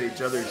appreciate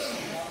each other's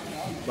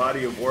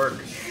body of work.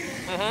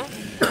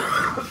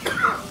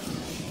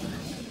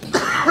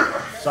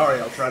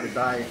 Sorry, I'll try to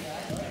die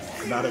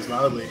not as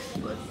loudly,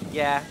 but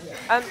yeah,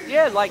 and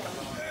yeah, like,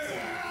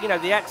 you know,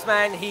 the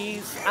Axeman,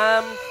 he's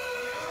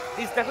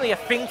definitely a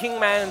thinking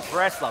man's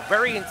wrestler,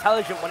 very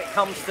intelligent when it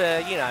comes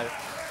to, you know,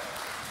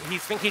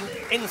 he's thinking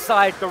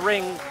inside the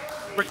ring,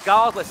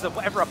 regardless of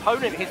whatever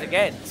opponent he's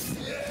against.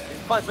 He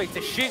finds ways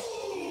to shoot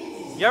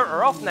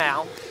Yota off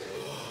now.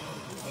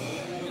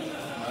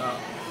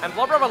 And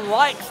Blood Brother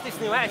likes this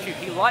new attitude.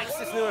 He likes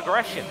this new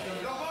aggression.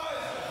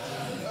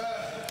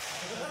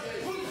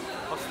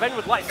 Well, Sven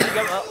would like to see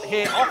Yota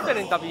here often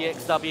in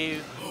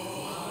wXw.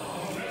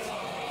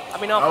 I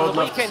mean, after the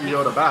weekend, to see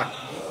Yota back.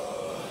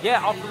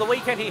 Yeah, after the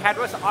weekend he had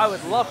with us, I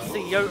would love to see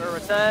Yota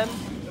return.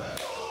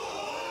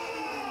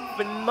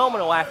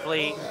 Phenomenal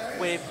athlete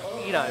with,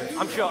 you know,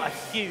 I'm sure a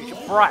huge,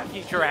 bright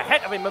future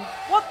ahead of him. And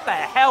what the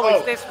hell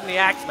is this from the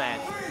Axeman?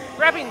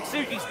 Grabbing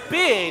Tsuji's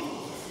beard,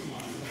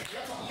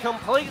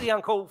 completely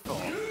uncalled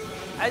for.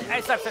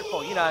 As I've said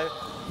before, you know,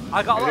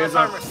 I got a lot of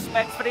time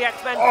respect for the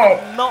Axeman,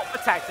 but not for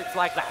tactics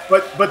like that.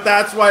 But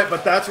that's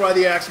why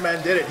the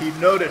Axeman did it. He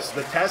noticed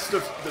the test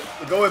of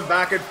the going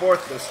back and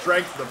forth, the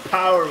strength, the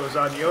power was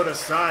on Yota's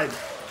side.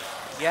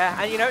 Yeah,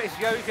 and you notice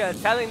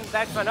Yota telling the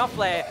Axeman off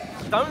there,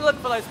 don't look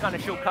for those kind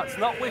of shortcuts.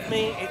 Not with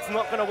me. It's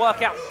not going to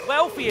work out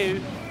well for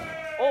you.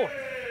 Oh,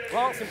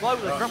 glancing blow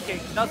with a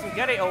dropkick. Doesn't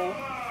get it all.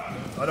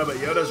 Oh no, but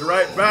Yota's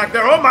right back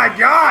there. Oh my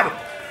God!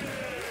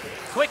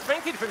 Quick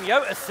thinking from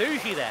Yota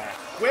Tsuji there.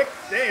 Quick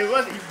thing.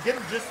 He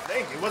didn't just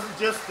think. It wasn't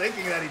just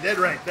thinking that he did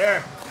right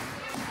there.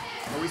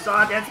 What we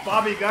saw against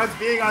Bobby Guns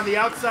being on the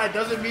outside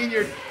doesn't mean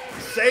you're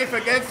safe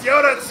against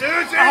Yota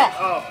Tsuji.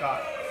 Oh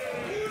God.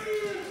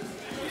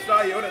 We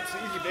saw Yota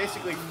Tsuji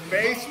basically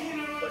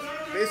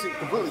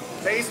completely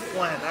face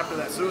plant after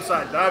that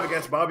suicide dive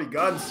against Bobby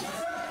Guns.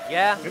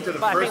 Yeah, into the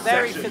but first I think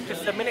there he section. took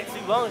just a minute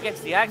too long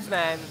against the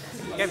Axeman.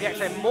 Gave the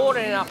Axeman more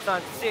than enough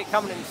time to see it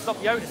coming and stop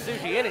Yota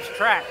Tsuji in his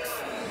tracks.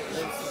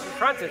 He's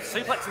trying to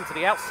suplex him to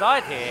the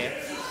outside here.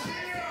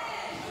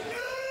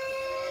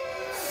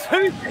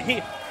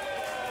 Tsuji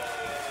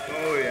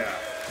Oh yeah.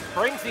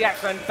 brings the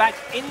Axeman back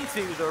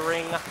into the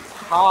ring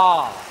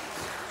hard.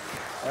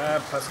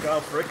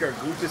 Pascal Fricker,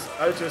 gutes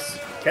altes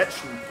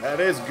Catchen. That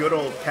is good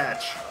old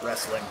catch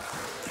wrestling.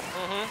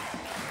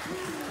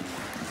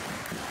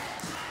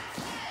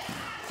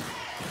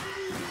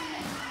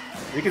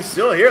 You can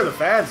still hear the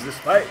fans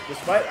despite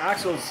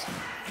Axel's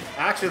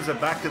actions of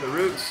Back to the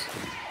Roots.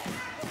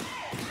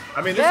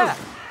 I mean,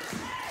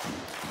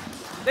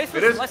 This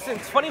was less than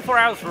 24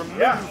 hours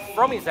removed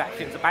from his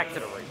actions of Back to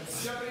the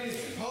Roots.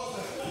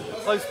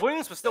 Those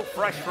wounds were still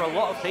fresh for a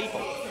lot of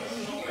people.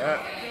 Yeah.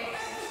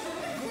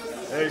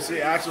 There you see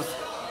Axel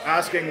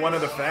asking one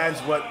of the fans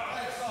what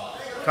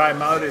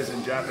timeout is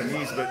in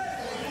Japanese, but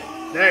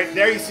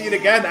there you see it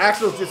again.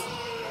 Axel's just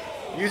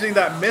using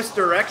that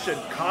misdirection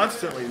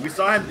constantly. We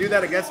saw him do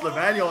that against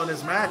Levaniel in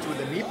his match with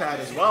the knee pad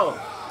as well.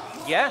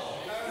 Yeah.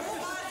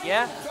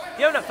 Yeah.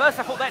 You know, at first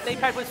I thought that knee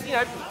pad was, you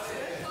know,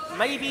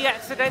 maybe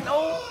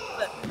accidental,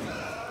 but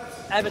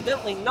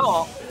evidently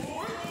not.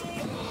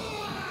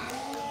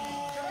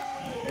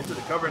 Into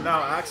the cover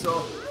now,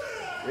 Axel.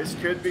 This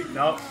could be,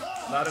 no,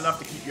 not enough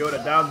to keep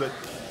Yota down, but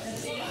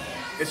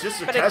it's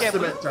just a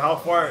testament to how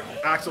far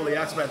Axel the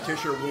Axeman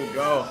Tishcer will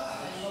go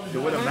to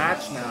win a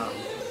match now.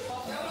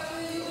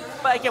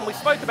 But again, we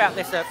spoke about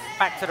this at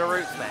Back to the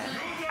Roots, man.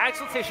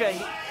 Axel Tischer,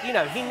 he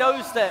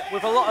knows that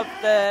with a lot of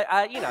the,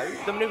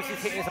 the maneuvers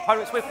he's hitting his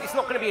opponents with, it's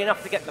not going to be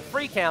enough to get the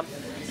free count,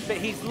 but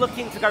he's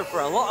looking to go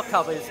for a lot of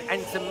covers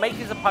and to make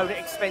his opponent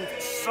expend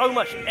so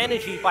much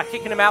energy by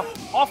kicking him out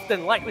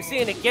often, like we're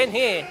seeing again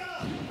here.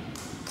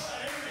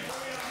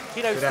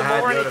 He knows the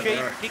more energy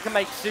he can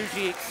make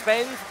Tsuji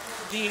expend,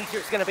 the easier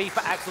it's going to be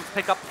for Axel to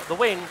pick up the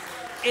win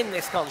in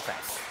this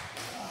contest.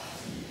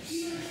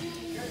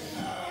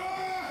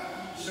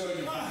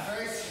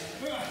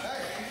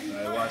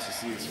 He wants to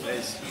see his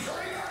face.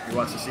 He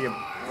wants to see him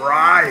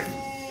writhe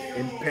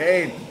in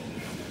pain.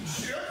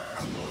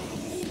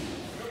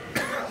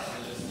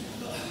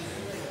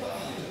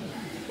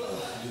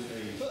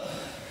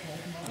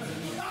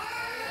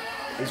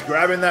 He's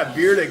grabbing that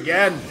beard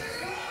again.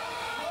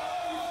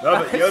 No,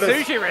 but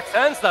Tsuji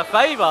returns the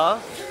favor.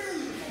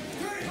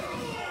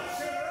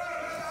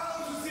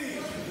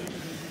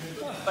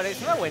 But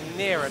it's nowhere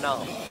near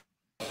enough.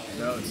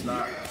 No, it's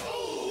not.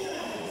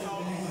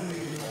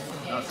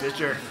 Now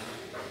Tishcer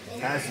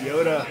has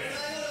Yota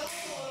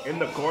in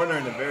the corner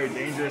in a very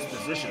dangerous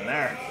position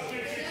there.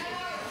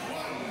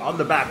 On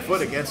the back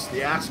foot against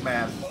the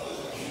Axeman.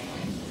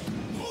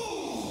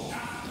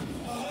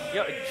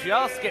 Yota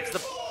just gets the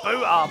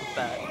boot up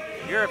there.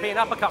 European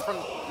uppercut from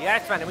the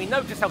Axeman, and we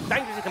know just how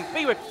dangerous it can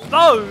be with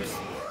those.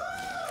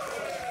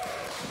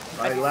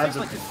 He lands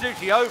like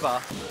Tsuji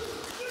over.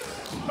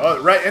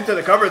 Oh, right into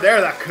the cover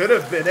there. That could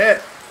have been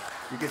it.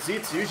 You can see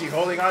Tsuji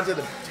holding onto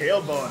the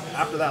tailbone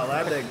after that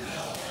landing.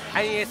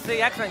 And you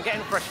see Axeman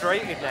getting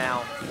frustrated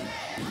now.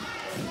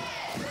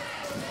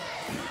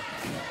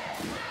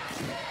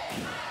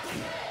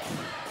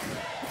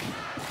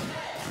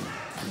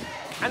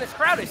 And this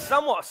crowd is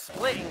somewhat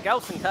split in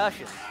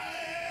Gelsenkirchen.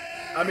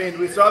 I mean,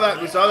 we saw that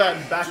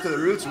in Back to the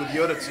Roots with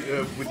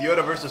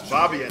Yota versus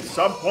Bobby. At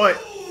some point,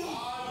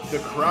 the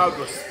crowd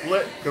was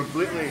split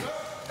completely.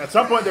 At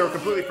some point, they were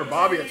completely for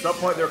Bobby. At some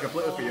point, they were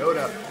completely for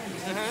Yota.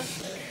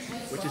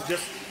 Which is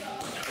just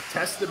a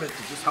testament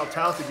to just how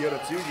talented Yota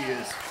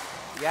Tsuji is.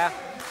 Yeah.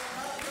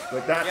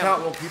 But that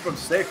talent will keep him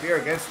safe here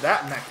against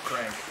that neck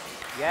crank.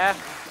 Yeah.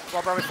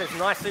 Rob Roberts says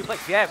nice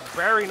suplex. Yeah,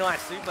 very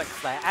nice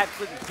suplex there.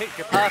 Absolutely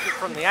picture perfect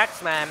from the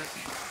Axeman.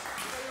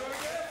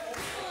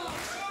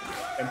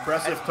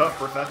 Impressive, tough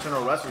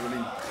professional wrestler. I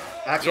mean,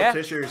 Axel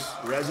Tischer's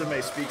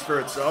resume speaks for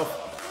itself.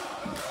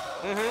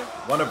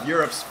 One of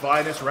Europe's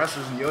finest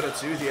wrestlers in Yota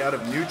Tsuji out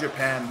of New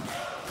Japan.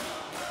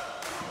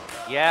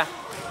 Yeah.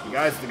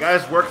 The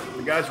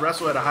guys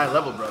wrestle at a high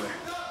level, brother.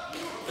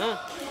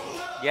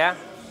 Yeah.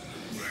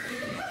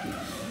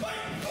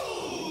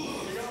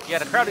 Yeah,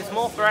 the crowd is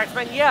more for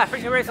Axeman. Yeah, I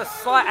think there is a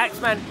slight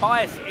Axeman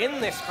bias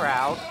in this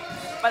crowd,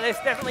 but there's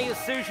definitely the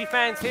Tsuji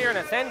fans here in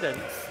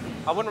attendance.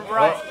 I wouldn't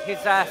write his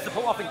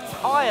support off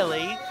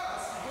entirely,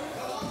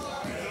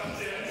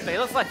 but it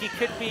looks like he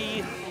could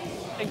be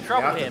in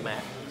trouble here,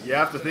 Matt. You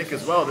have to think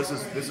as well. This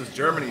is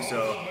Germany,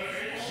 so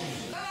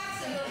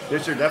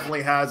Tishcer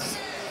definitely has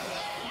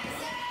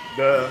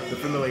the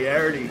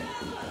familiarity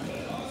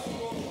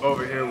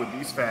over here with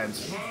these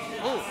fans.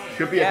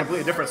 Could be a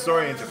completely different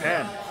story in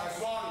Japan.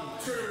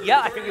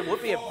 Yeah, I think it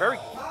would be a very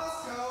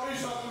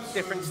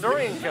different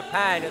story in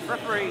Japan. As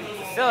referee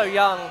Silo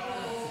Young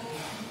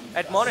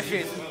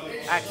admonishes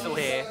Axel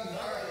here.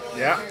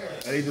 Yeah,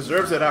 and he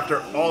deserves it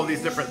after all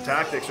these different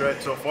tactics,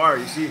 right, so far.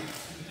 You see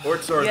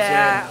Ortsword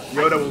saying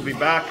Yota will be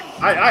back.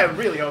 I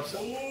really hope so.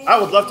 I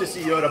would love to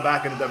see Yota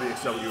back in the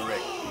wXw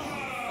ring.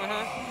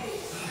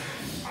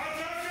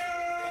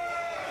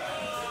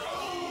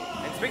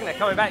 And speaking of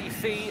coming back, you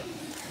see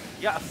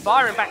Yota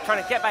firing back,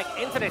 trying to get back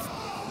into this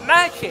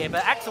match here,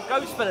 but Axel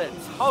goes for the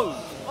toes.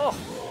 Oh.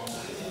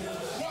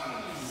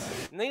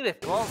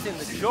 Needed glancing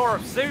the jaw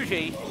of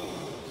Tsuji.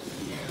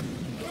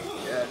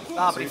 Yeah,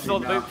 but he saw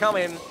the boot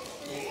coming.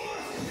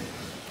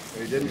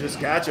 He didn't just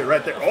catch it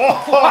right there.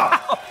 Oh!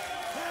 Wow.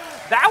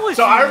 That was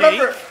so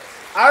unique.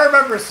 I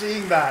remember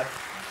seeing that,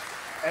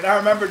 and I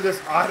remember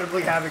just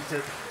audibly having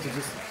to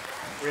just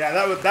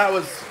that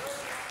was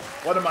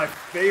one of my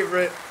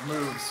favorite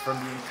moves from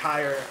the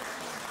entire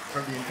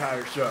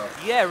show.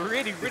 Yeah,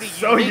 really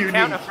so unique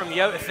counter from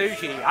Yota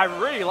Tsuji. I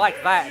really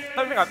like that. I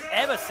don't think I've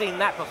ever seen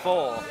that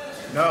before.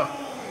 No.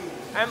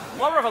 And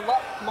one of a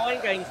lot of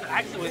mind games that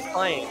Axel is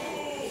playing.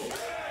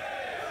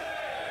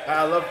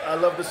 I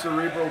love the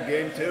cerebral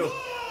game too.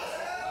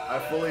 I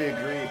fully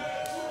agree.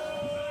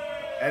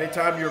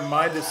 Anytime your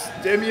mind is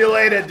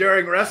stimulated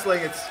during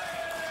wrestling, it's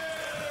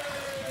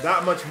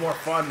that much more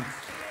fun.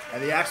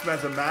 And the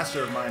Axeman's a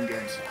master of mind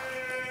games,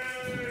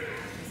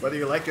 whether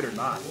you like it or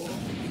not.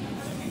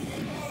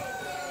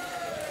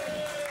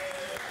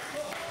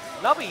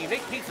 Another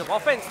unique piece of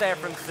offense there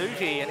from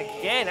Tsuji, and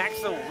again,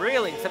 Axel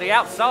reeling to the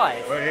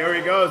outside. Well, here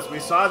he goes. We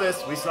saw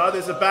this. We saw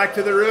this. Back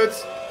to the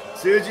roots.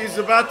 Tsuji's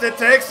about to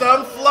take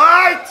some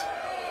flight.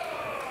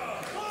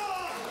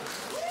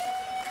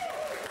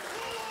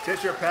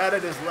 Tishcer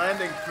padded his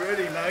landing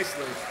pretty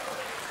nicely.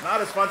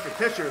 Not as fun for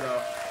Tishcer,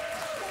 though.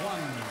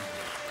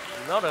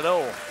 Not at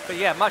all. But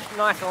yeah, much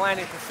nicer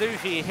landing for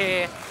Tsuji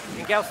here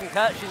in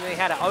Gelsenkirchen than he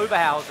had at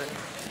Oberhausen.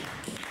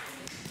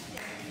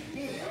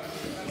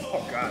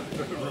 Oh, God.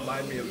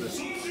 Remind me of this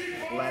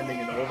landing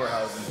in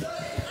Oberhausen.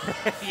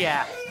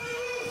 Yeah.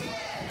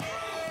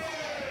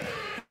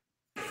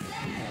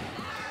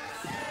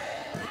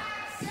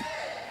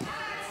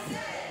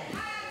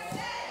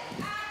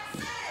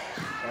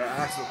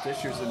 Axel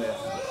Tischer's in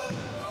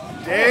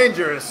a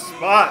dangerous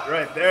spot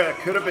right there. That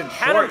could have been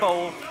short.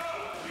 Cannonball,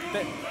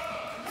 but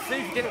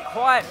Tsuji didn't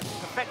quite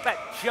perfect that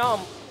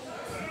jump.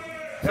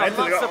 So I'm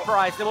not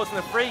surprised there wasn't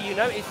a free. You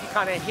notice he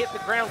kind of hit the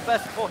ground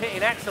first before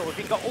hitting Axel. If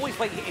he got always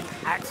like hitting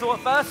Axel at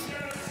first,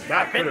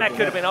 I think that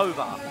could have been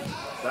over.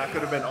 That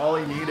could have been all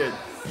he needed.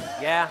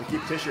 Yeah. To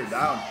keep Tishcer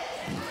down,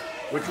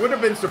 which would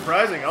have been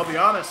surprising. I'll be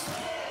honest.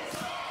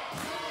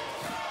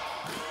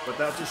 But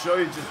that just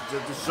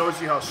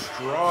shows you how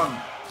strong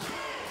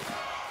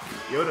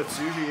Yota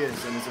Tsuji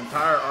is and his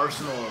entire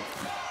arsenal of...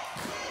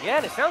 Yeah,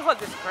 and it sounds like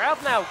this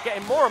crowd now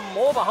getting more and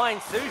more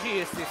behind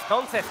Tsuji as this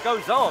contest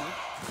goes on.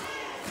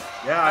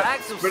 Yeah,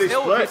 Axel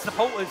still with his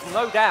supporters,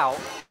 no doubt.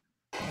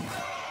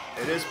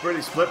 It is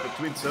pretty split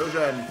between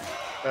Soja and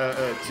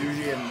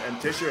Tsuji and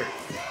Tishcer.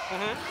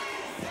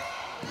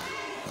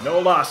 No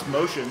lost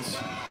motions.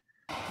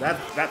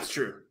 That's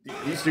true.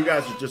 These two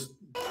guys are just...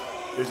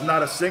 There's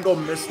not a single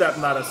misstep,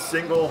 not a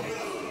single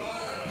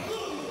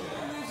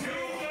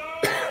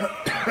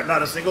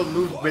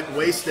movement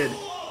wasted.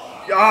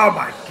 Oh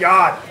my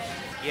God!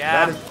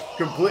 Yeah, that is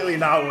completely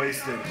not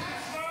wasted.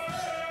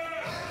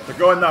 They're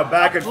going now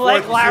back and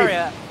forth.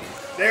 Lariat.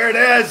 There it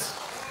is.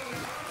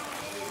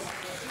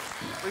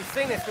 We've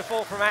seen this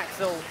before from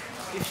Axel.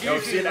 It's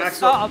usually the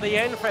start of the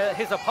end for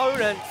his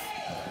opponent.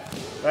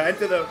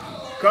 Into the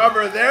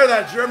cover there,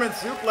 that German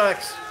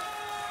suplex.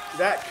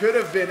 That could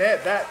have been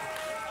it. That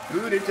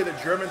boot into the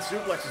German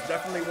suplex is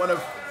definitely one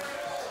of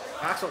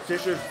Axel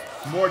Tischer's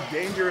more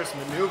dangerous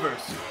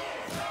maneuvers.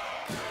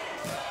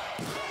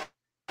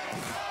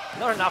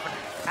 Not enough.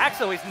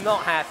 Axel is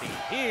not happy.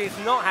 He is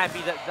not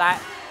happy that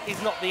that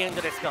is not the end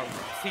of this contest.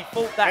 He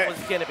thought that was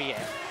going to be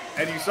it.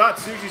 And you saw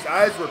Tsuji's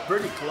eyes were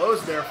pretty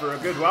closed there for a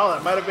good while.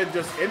 It might have been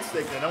just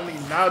instinct, and only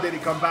now did he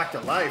come back to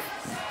life.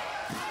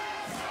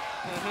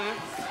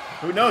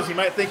 Who knows? He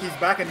might think he's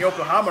back in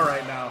Yokohama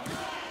right now.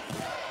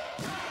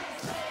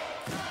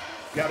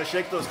 Got to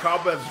shake those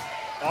cobwebs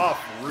off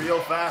real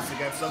fast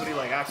against somebody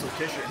like Axel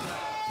Tischer.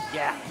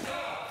 Yeah.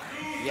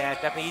 Yeah,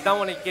 definitely. You don't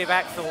want to give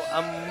Axel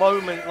a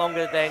moment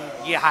longer than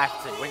you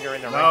have to when you're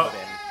in the ring with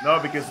him. No,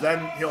 because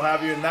then he'll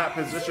have you in that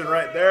position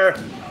right there.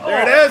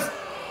 There it is.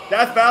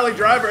 Death Valley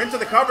driver into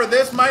the cover.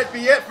 This might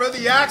be it for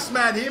the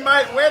Axeman. He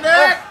might win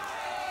it.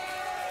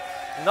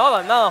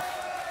 Not enough.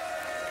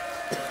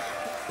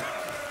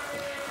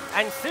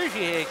 And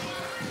Tsuji,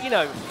 you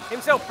know,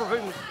 himself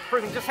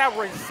proving just how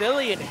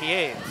resilient he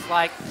is.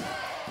 Like,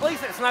 please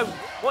let us know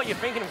what you're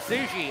thinking of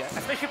Tsuji,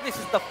 especially if this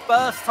is the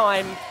first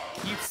time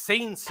you've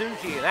seen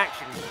Tsuji in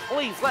action.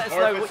 Please let us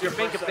know what you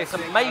think of this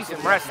amazing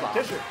wrestler.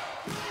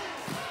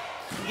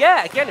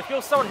 Yeah, again, if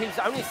you're someone who's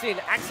only seen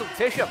Axel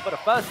Tischer for the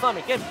first time,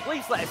 again,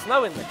 please let us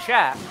know in the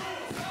chat.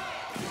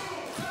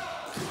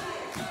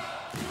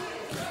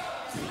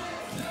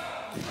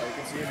 You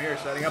can see him here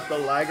setting up the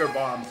Liger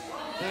bomb.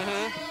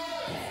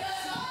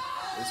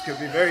 This could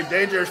be very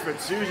dangerous for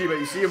Tsuji, but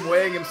you see him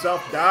weighing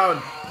himself down.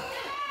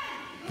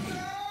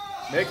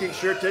 Making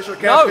sure Tishcer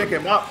can't pick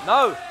him up.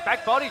 No,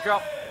 back body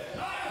drop.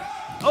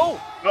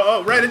 Oh!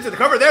 Oh, right into the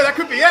cover there. That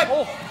could be it.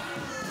 Oh.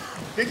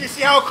 Did you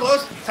see how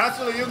close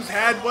Tatsuya Jung's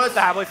head was?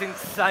 That was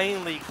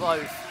insanely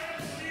close.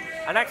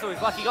 And Axel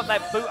was lucky he got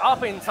that boot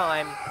up in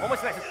time.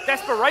 Almost an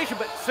desperation,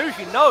 but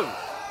Tsuji, no.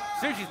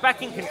 Tsuji's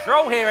back in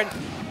control here, and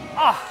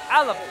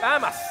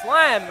Alabama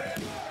slam.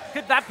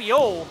 Could that be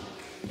all?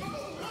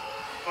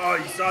 Oh,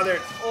 you saw there.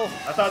 Oh,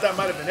 I thought that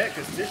might have been it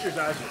because Tischer's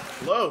eyes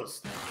were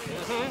closed.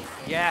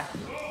 Yeah.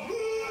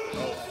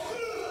 Oh.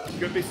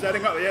 Could be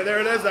setting up. Yeah, there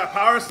it is. That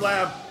power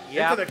slam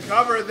into the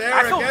cover there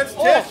Axel, against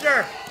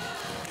Tischer.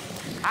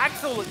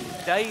 Axel was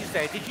dazed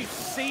there. Did you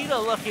see the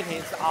look in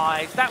his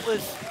eyes? That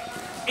was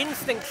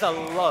instincts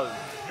alone.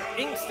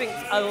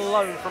 Instincts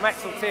alone from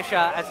Axel Tischer.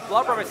 As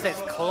Blood Brother says,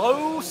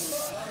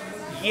 close.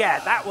 Yeah,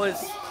 that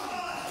was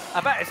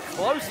about as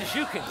close as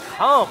you can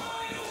come.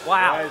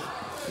 Wow.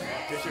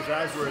 Tischer's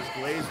eyes were as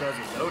glazed as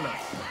a donut.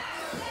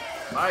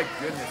 My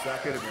goodness,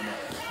 that could have been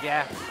it.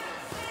 Yeah.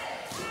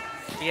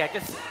 Yeah,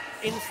 just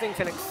instinct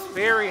and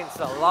experience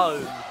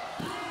alone.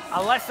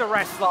 A lesser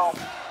wrestler,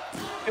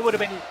 it would have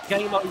been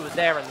game over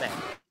there and then.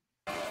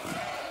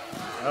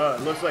 Oh,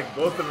 it looks like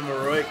both of them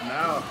are awake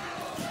now.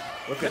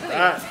 Look at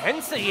that.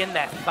 Intensity in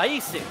their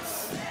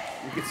faces.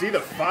 You can see the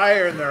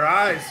fire in their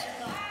eyes.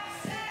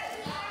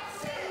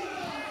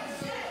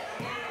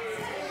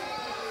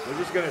 They're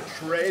just going to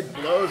trade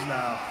blows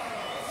now.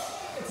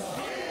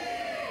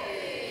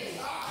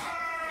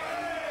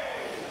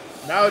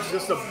 Now it's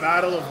just a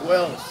battle of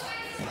wills.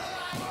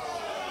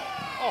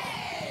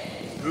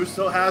 Who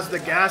still has the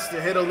gas to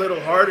hit a little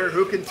harder?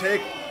 Who can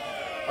take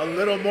a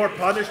little more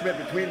punishment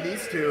between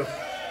these two?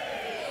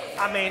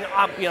 I mean,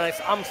 I'll be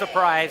honest, I'm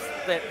surprised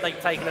that they've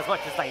taken as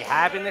much as they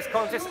have in this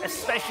contest,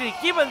 especially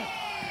given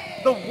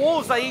the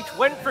wars they each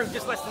went through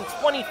just less than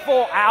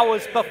 24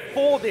 hours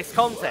before this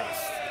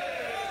contest.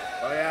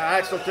 Oh yeah,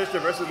 Axel Tischer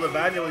versus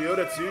Levaniel,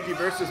 Yota Tsuji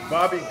versus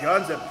Bobby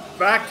Guns, and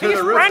back to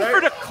the roof. He just ran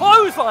through the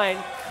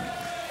clothesline.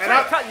 And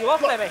I cut you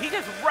off there, but he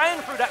just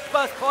ran through that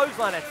first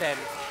clothesline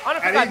attempt. I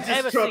don't think I've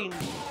ever seen.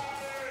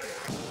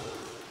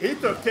 He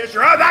took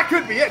Tishcer. Oh, that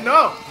could be it.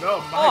 No,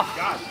 my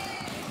God.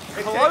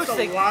 It takes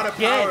a lot of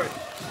power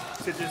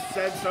to just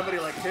send somebody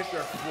like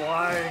Tishcer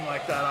flying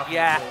like that off the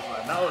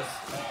clothesline.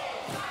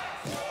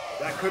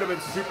 That could have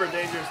been super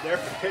dangerous there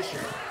for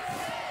Tishcer.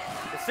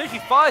 Tsuji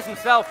fires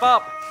himself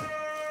up.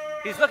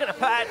 He's looking to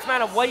put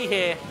Axeman away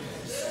here.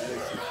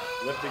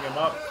 Lifting him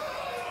up.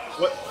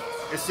 What?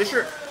 Is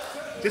Tishcer?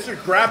 Tishcer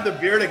grabbed the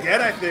beard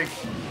again, I think.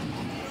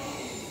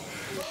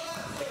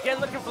 Again,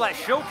 looking for that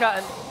shortcut,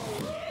 and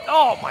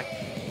oh my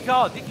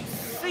God, did you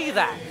see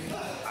that?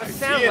 I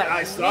see it,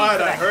 I saw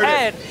it, I heard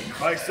it.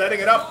 By setting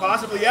it up,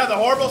 possibly, yeah, the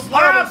horrible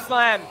slam.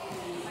 Slam.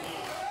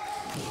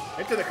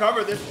 Into the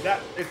cover,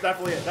 that is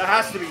definitely it. That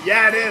has to be,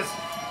 yeah, it is.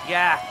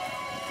 Yeah.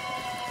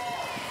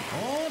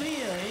 Und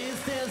hier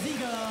ist der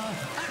Sieger,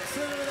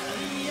 Axel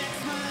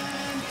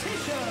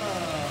Tischer.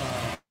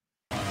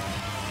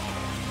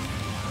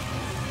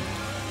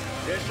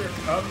 Tischer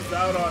comes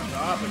out on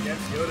top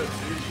against Yota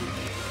Tsuji.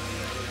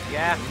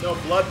 Yeah. No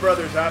Blood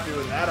Brothers happy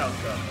with that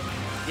outcome.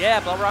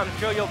 Yeah, but I'm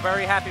sure you're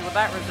very happy with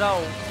that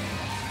result.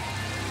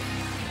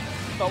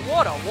 But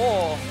what a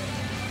war.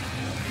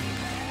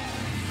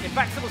 If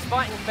Axel was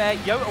fighting fair,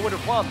 Yota would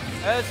have won.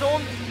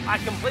 Erzorn, I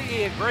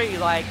completely agree.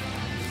 Like,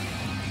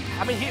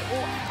 I mean,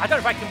 I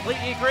don't know if I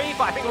completely agree,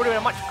 but I think it would have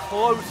been a much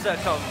closer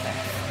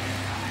contest.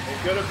 It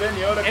could have been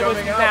Yota coming out. It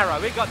was narrow.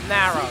 It got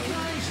narrow.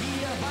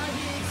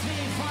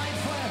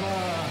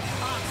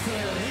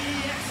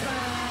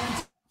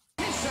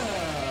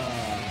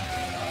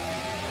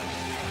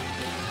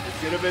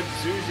 Could have been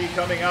Tsuji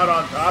coming out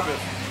on top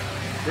if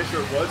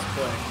Tishcer was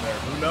playing there.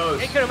 Who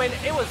knows? It could have been.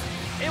 It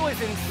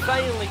was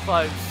insanely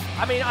close.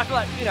 I mean, I feel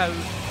like, you know,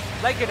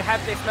 they could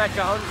have this match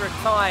 100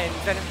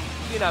 times, and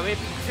you know, it'd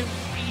be too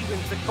even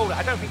to call it.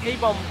 I don't think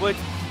Ebon would,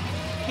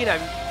 you know,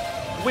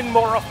 win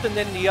more often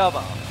than the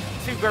other.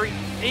 Two very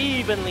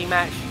evenly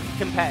matched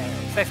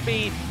competitors. Let's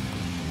be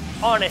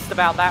honest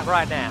about that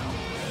right now.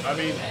 I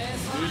mean,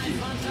 Tsuji.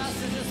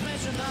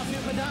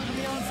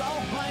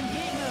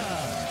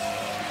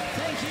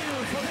 Thank you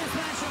for this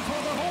match and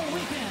for the whole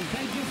weekend.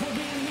 Thank you for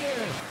being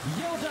here,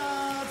 Yota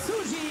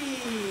Tsuji.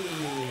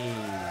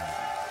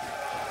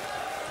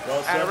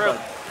 Well said.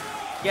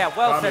 Yeah,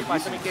 well said by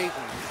Sammy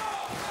Gaten.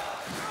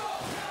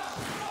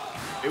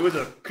 It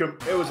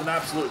was an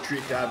absolute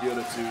treat to have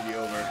Yota Tsuji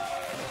over.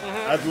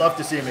 I'd love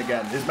to see him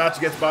again. His match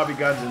against Bobby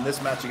Guns and this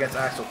match against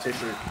Axel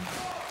Tischer.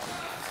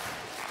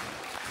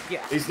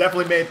 Yeah. He's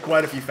definitely made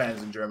quite a few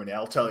fans in Germany.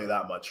 I'll tell you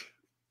that much.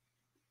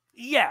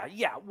 Yeah,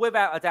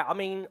 without a doubt. I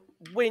mean,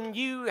 when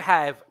you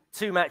have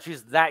two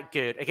matches that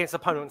good against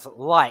opponents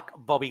like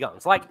Bobby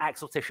Guns, like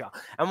Axel Tischer,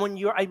 and when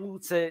you're able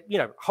to,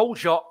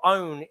 hold your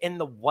own in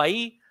the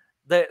way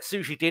that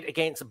Tsuji did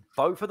against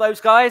both of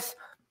those guys,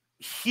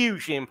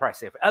 hugely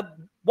impressive.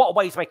 What a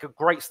way to make a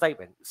great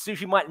statement.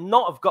 Tsuji might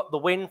not have got the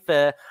win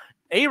for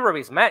either of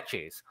his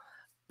matches,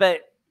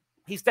 but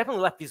he's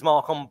definitely left his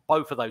mark on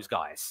both of those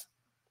guys.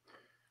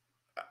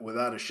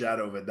 Without a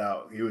shadow of a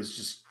doubt, he was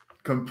just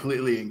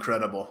completely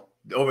incredible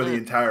over the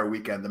entire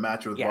weekend. The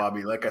match with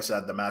Bobby, like I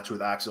said, the match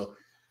with Axel.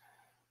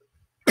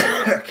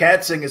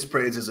 Can't sing his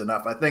praises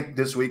enough. I think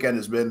this weekend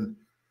has been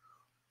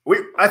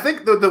I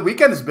think the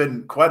weekend has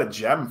been quite a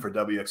gem for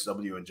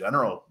wXw in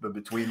general, but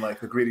between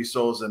like the Greedy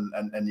Souls and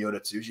Yota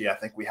Tsuji, I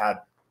think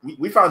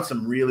we found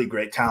some really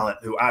great talent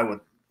who I'm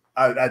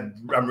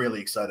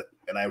really excited,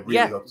 and I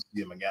really hope to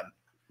see them again.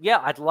 Yeah,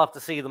 I'd love to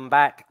see them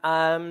back.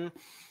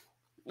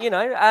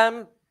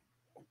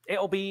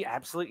 It'll be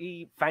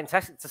absolutely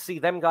fantastic to see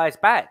them guys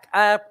back.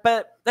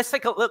 But let's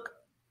take a look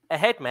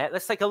ahead, Matt.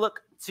 Let's take a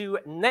look to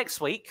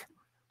next week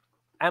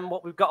and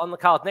what we've got on the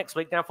card next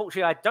week. Now,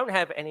 unfortunately, I don't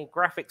have any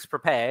graphics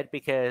prepared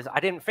because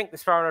I didn't think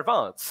this far in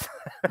advance.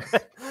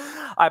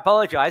 I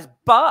apologize.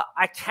 But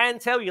I can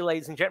tell you,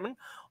 ladies and gentlemen,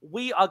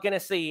 we are going to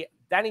see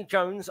Danny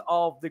Jones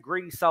of the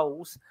Greedy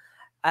Souls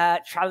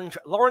challenge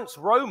Lawrence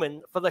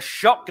Roman for the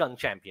Shotgun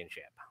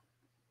Championship.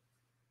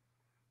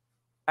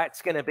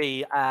 That's going to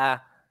be an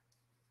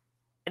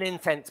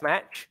intense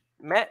match.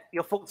 Mett,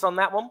 your thoughts on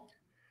that one?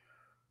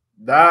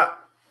 That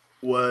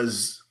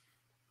was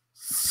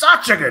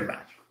such a good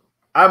match.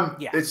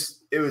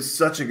 It was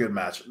such a good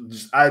match.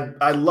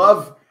 I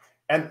love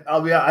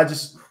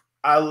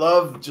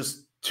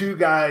just two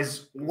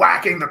guys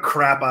whacking the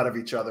crap out of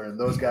each other, and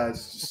those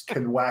guys just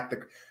can whack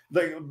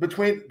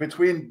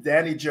between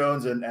Danny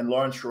Jones and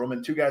Lawrence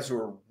Roman, two guys who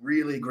are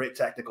really great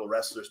technical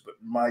wrestlers, but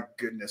my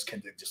goodness,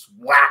 can they just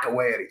whack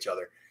away at each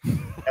other.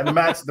 And the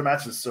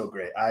match is so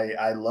great.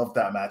 I love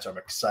that match. I'm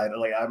excited.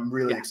 I'm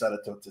really excited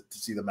to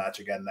see the match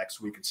again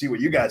next week and see what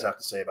you guys have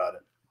to say about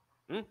it.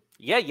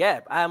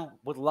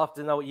 Would love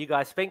to know what you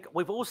guys think.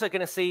 We're also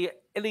going to see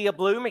Ilya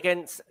Bloom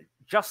against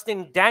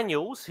Justin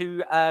Daniels,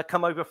 who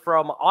come over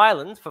from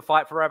Ireland for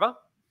Fight Forever.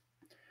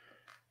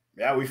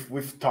 Yeah,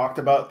 we've talked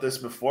about this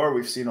before.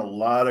 We've seen a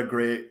lot of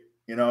great,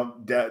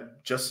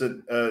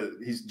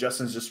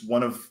 Justin's just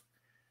one of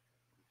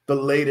the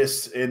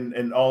latest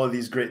in all of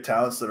these great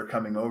talents that are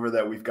coming over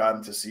that we've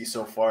gotten to see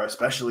so far,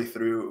 especially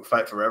through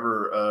Fight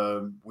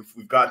Forever.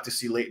 We've got to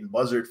see Leighton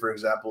Buzzard, for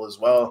example, as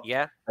well.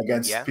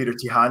 Against Peter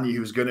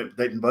Tihanyi,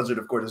 Leighton Buzzard,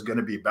 of course, is going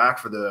to be back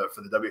for the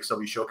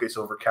WXW Showcase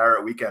over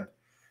Carrot Weekend.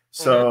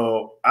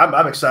 So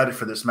I'm excited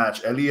for this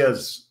match.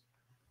 Elia's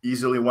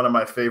easily one of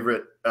my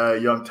favorite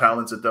young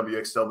talents at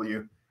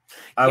WXW.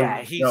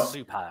 He's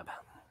superb.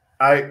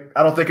 I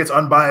don't think it's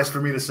unbiased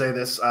for me to say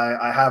this.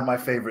 I have my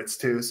favorites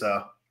too,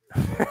 so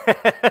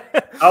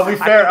I'll be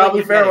fair. I'll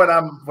be fair when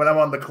I'm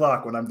on the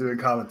clock when I'm doing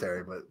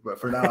commentary. But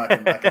for now,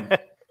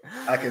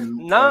 I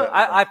can. No,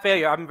 I feel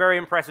you. I'm very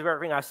impressed with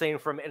everything I've seen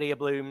from Ilya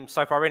Bloom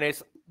so far in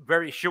his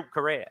very short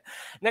career.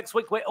 Next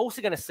week, we're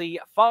also going to see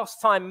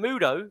Fast Time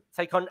Mudo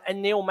take on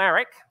Anil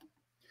Marek.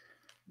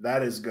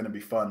 That is going to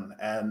be fun,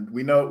 and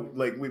we know,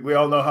 we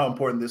all know how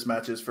important this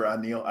match is for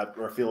Anil.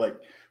 I feel like,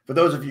 for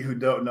those of you who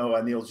don't know,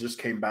 Anil just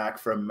came back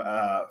from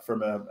a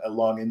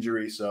long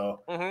injury,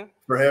 so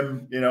for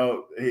him,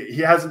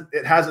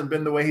 it hasn't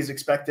been the way he's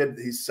expected.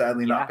 He's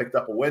sadly not picked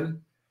up a win.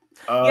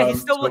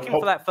 He's still looking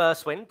for that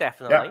first win,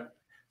 definitely. Yeah.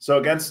 So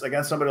against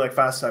somebody like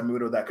Fast Time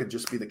Mudo, that could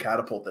just be the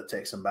catapult that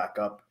takes him back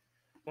up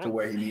to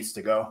where he needs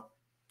to go.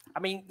 I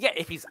mean,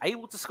 if he's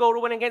able to score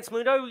a win against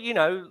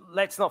Mudo,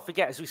 let's not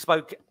forget, as we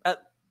spoke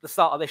at the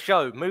start of this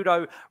show,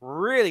 Mudo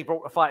really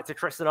brought the fight to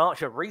Tristan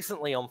Archer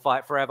recently on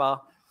Fight Forever.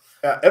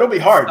 It'll be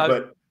hard,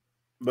 but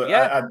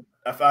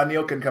if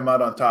Anil can come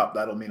out on top,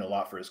 that'll mean a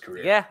lot for his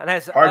career. Yeah, and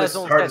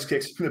hardest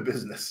kicks in the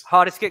business.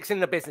 Hardest kicks in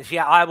the business.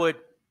 Yeah, I would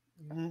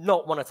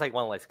not want to take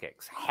one of those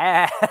kicks.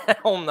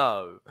 Hell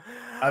no.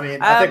 I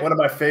mean, I think one of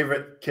my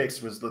favorite kicks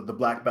was the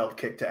black belt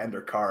kick to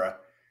Ender Kara.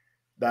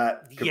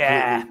 That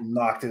completely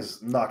knocked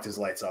his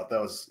lights out.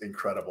 That was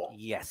incredible.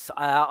 Yes,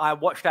 I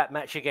watched that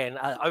match again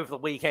over the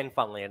weekend,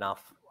 funnily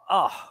enough.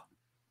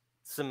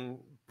 Some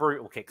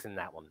brutal kicks in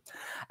that one.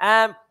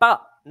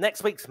 But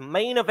next week's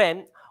main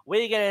event,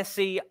 we're going to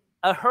see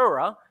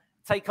Ahura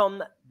take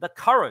on the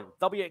current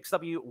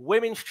WXW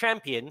Women's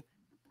Champion,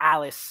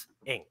 Alice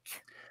Inc.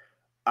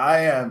 I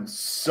am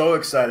so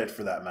excited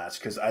for that match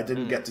because I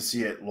didn't get to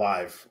see it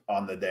live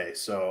on the day.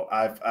 So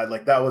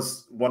that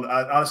was one.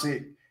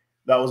 Honestly,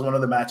 that was one of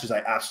the matches I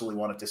absolutely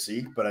wanted to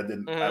see, but I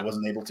didn't. I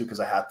wasn't able to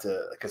because I had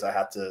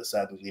to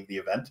sadly leave the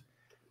event.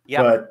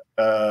 Yeah. But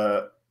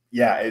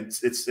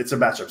it's a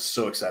match I'm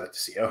so excited to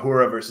see.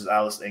 Ahura versus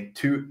Alice Inc.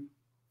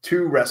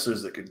 Two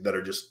wrestlers that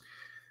are just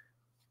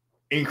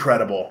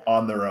incredible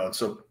on their own.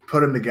 So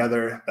put them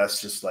together.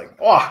 That's just like,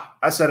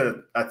 I said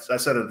it at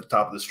the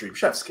top of the stream.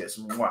 Chef's kiss.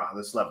 Wow,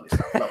 that's lovely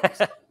stuff. Lovely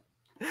stuff.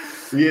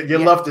 You'd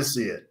love to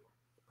see it.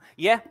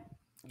 Yeah.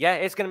 Yeah,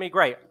 it's going to be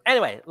great.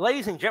 Anyway,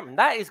 ladies and gentlemen,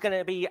 that is going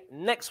to be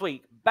next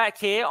week back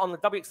here on the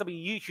wXw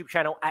YouTube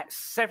channel at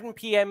 7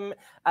 p.m.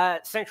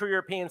 Central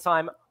European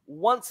time.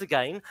 Once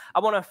again,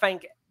 I want to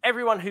thank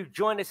everyone who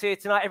joined us here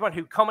tonight, everyone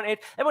who commented,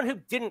 everyone who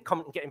didn't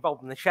comment and get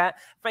involved in the chat.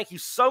 Thank you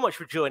so much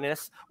for joining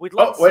us. We'd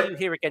love to see you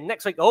here again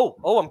next week. Oh,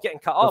 I'm getting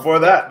cut off.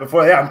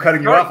 Before I'm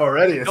cutting you off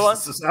already.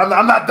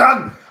 I'm not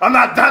done. I'm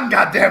not done,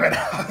 goddammit.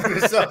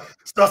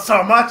 There's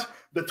so much.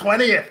 The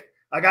 20th.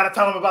 I got to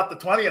tell them about the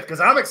 20th because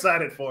I'm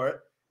excited for it.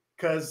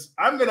 Because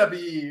I'm going to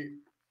be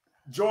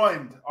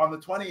joined on the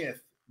 20th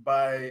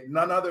by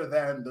none other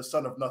than the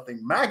son of nothing,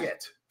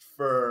 Maggot,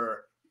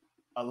 for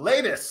a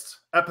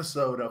latest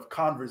episode of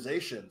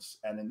Conversations.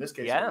 And in this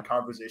case,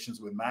 Conversations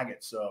with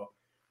Maggot. So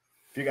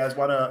if you guys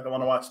want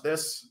to watch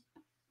this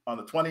on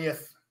the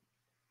 20th,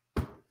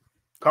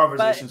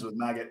 Conversations with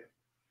Maggot.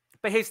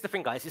 But here's the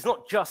thing, guys. It's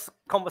not just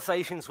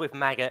Conversations with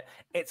Maggot.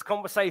 It's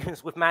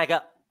Conversations with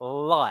Maggot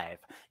live.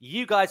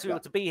 You guys are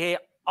able to be here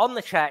on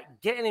the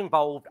chat, getting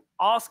involved,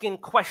 asking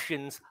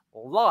questions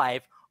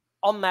live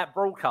on that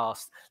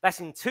broadcast. That's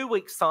in 2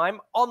 weeks' time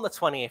on the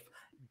 20th.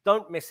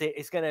 Don't miss it.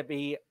 It's going to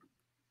be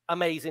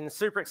amazing,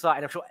 super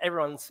exciting. I'm sure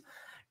everyone's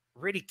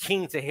really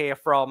keen to hear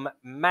from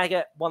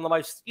Maggot, one of the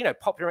most,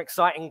 popular,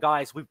 exciting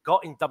guys we've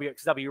got in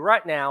wXW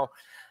right now.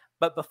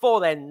 But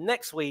before then,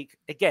 next week,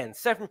 again,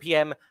 7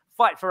 p.m.,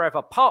 Fight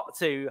Forever Part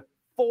 2,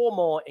 4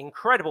 more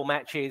incredible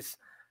matches.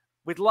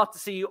 We'd love to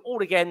see you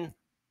all again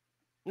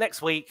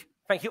next week.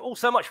 Thank you all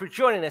so much for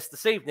joining us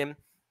this evening.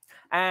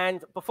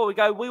 And before we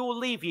go, we will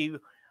leave you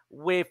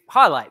with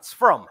highlights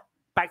from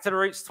Back to the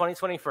Roots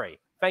 2023.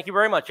 Thank you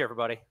very much,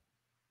 everybody.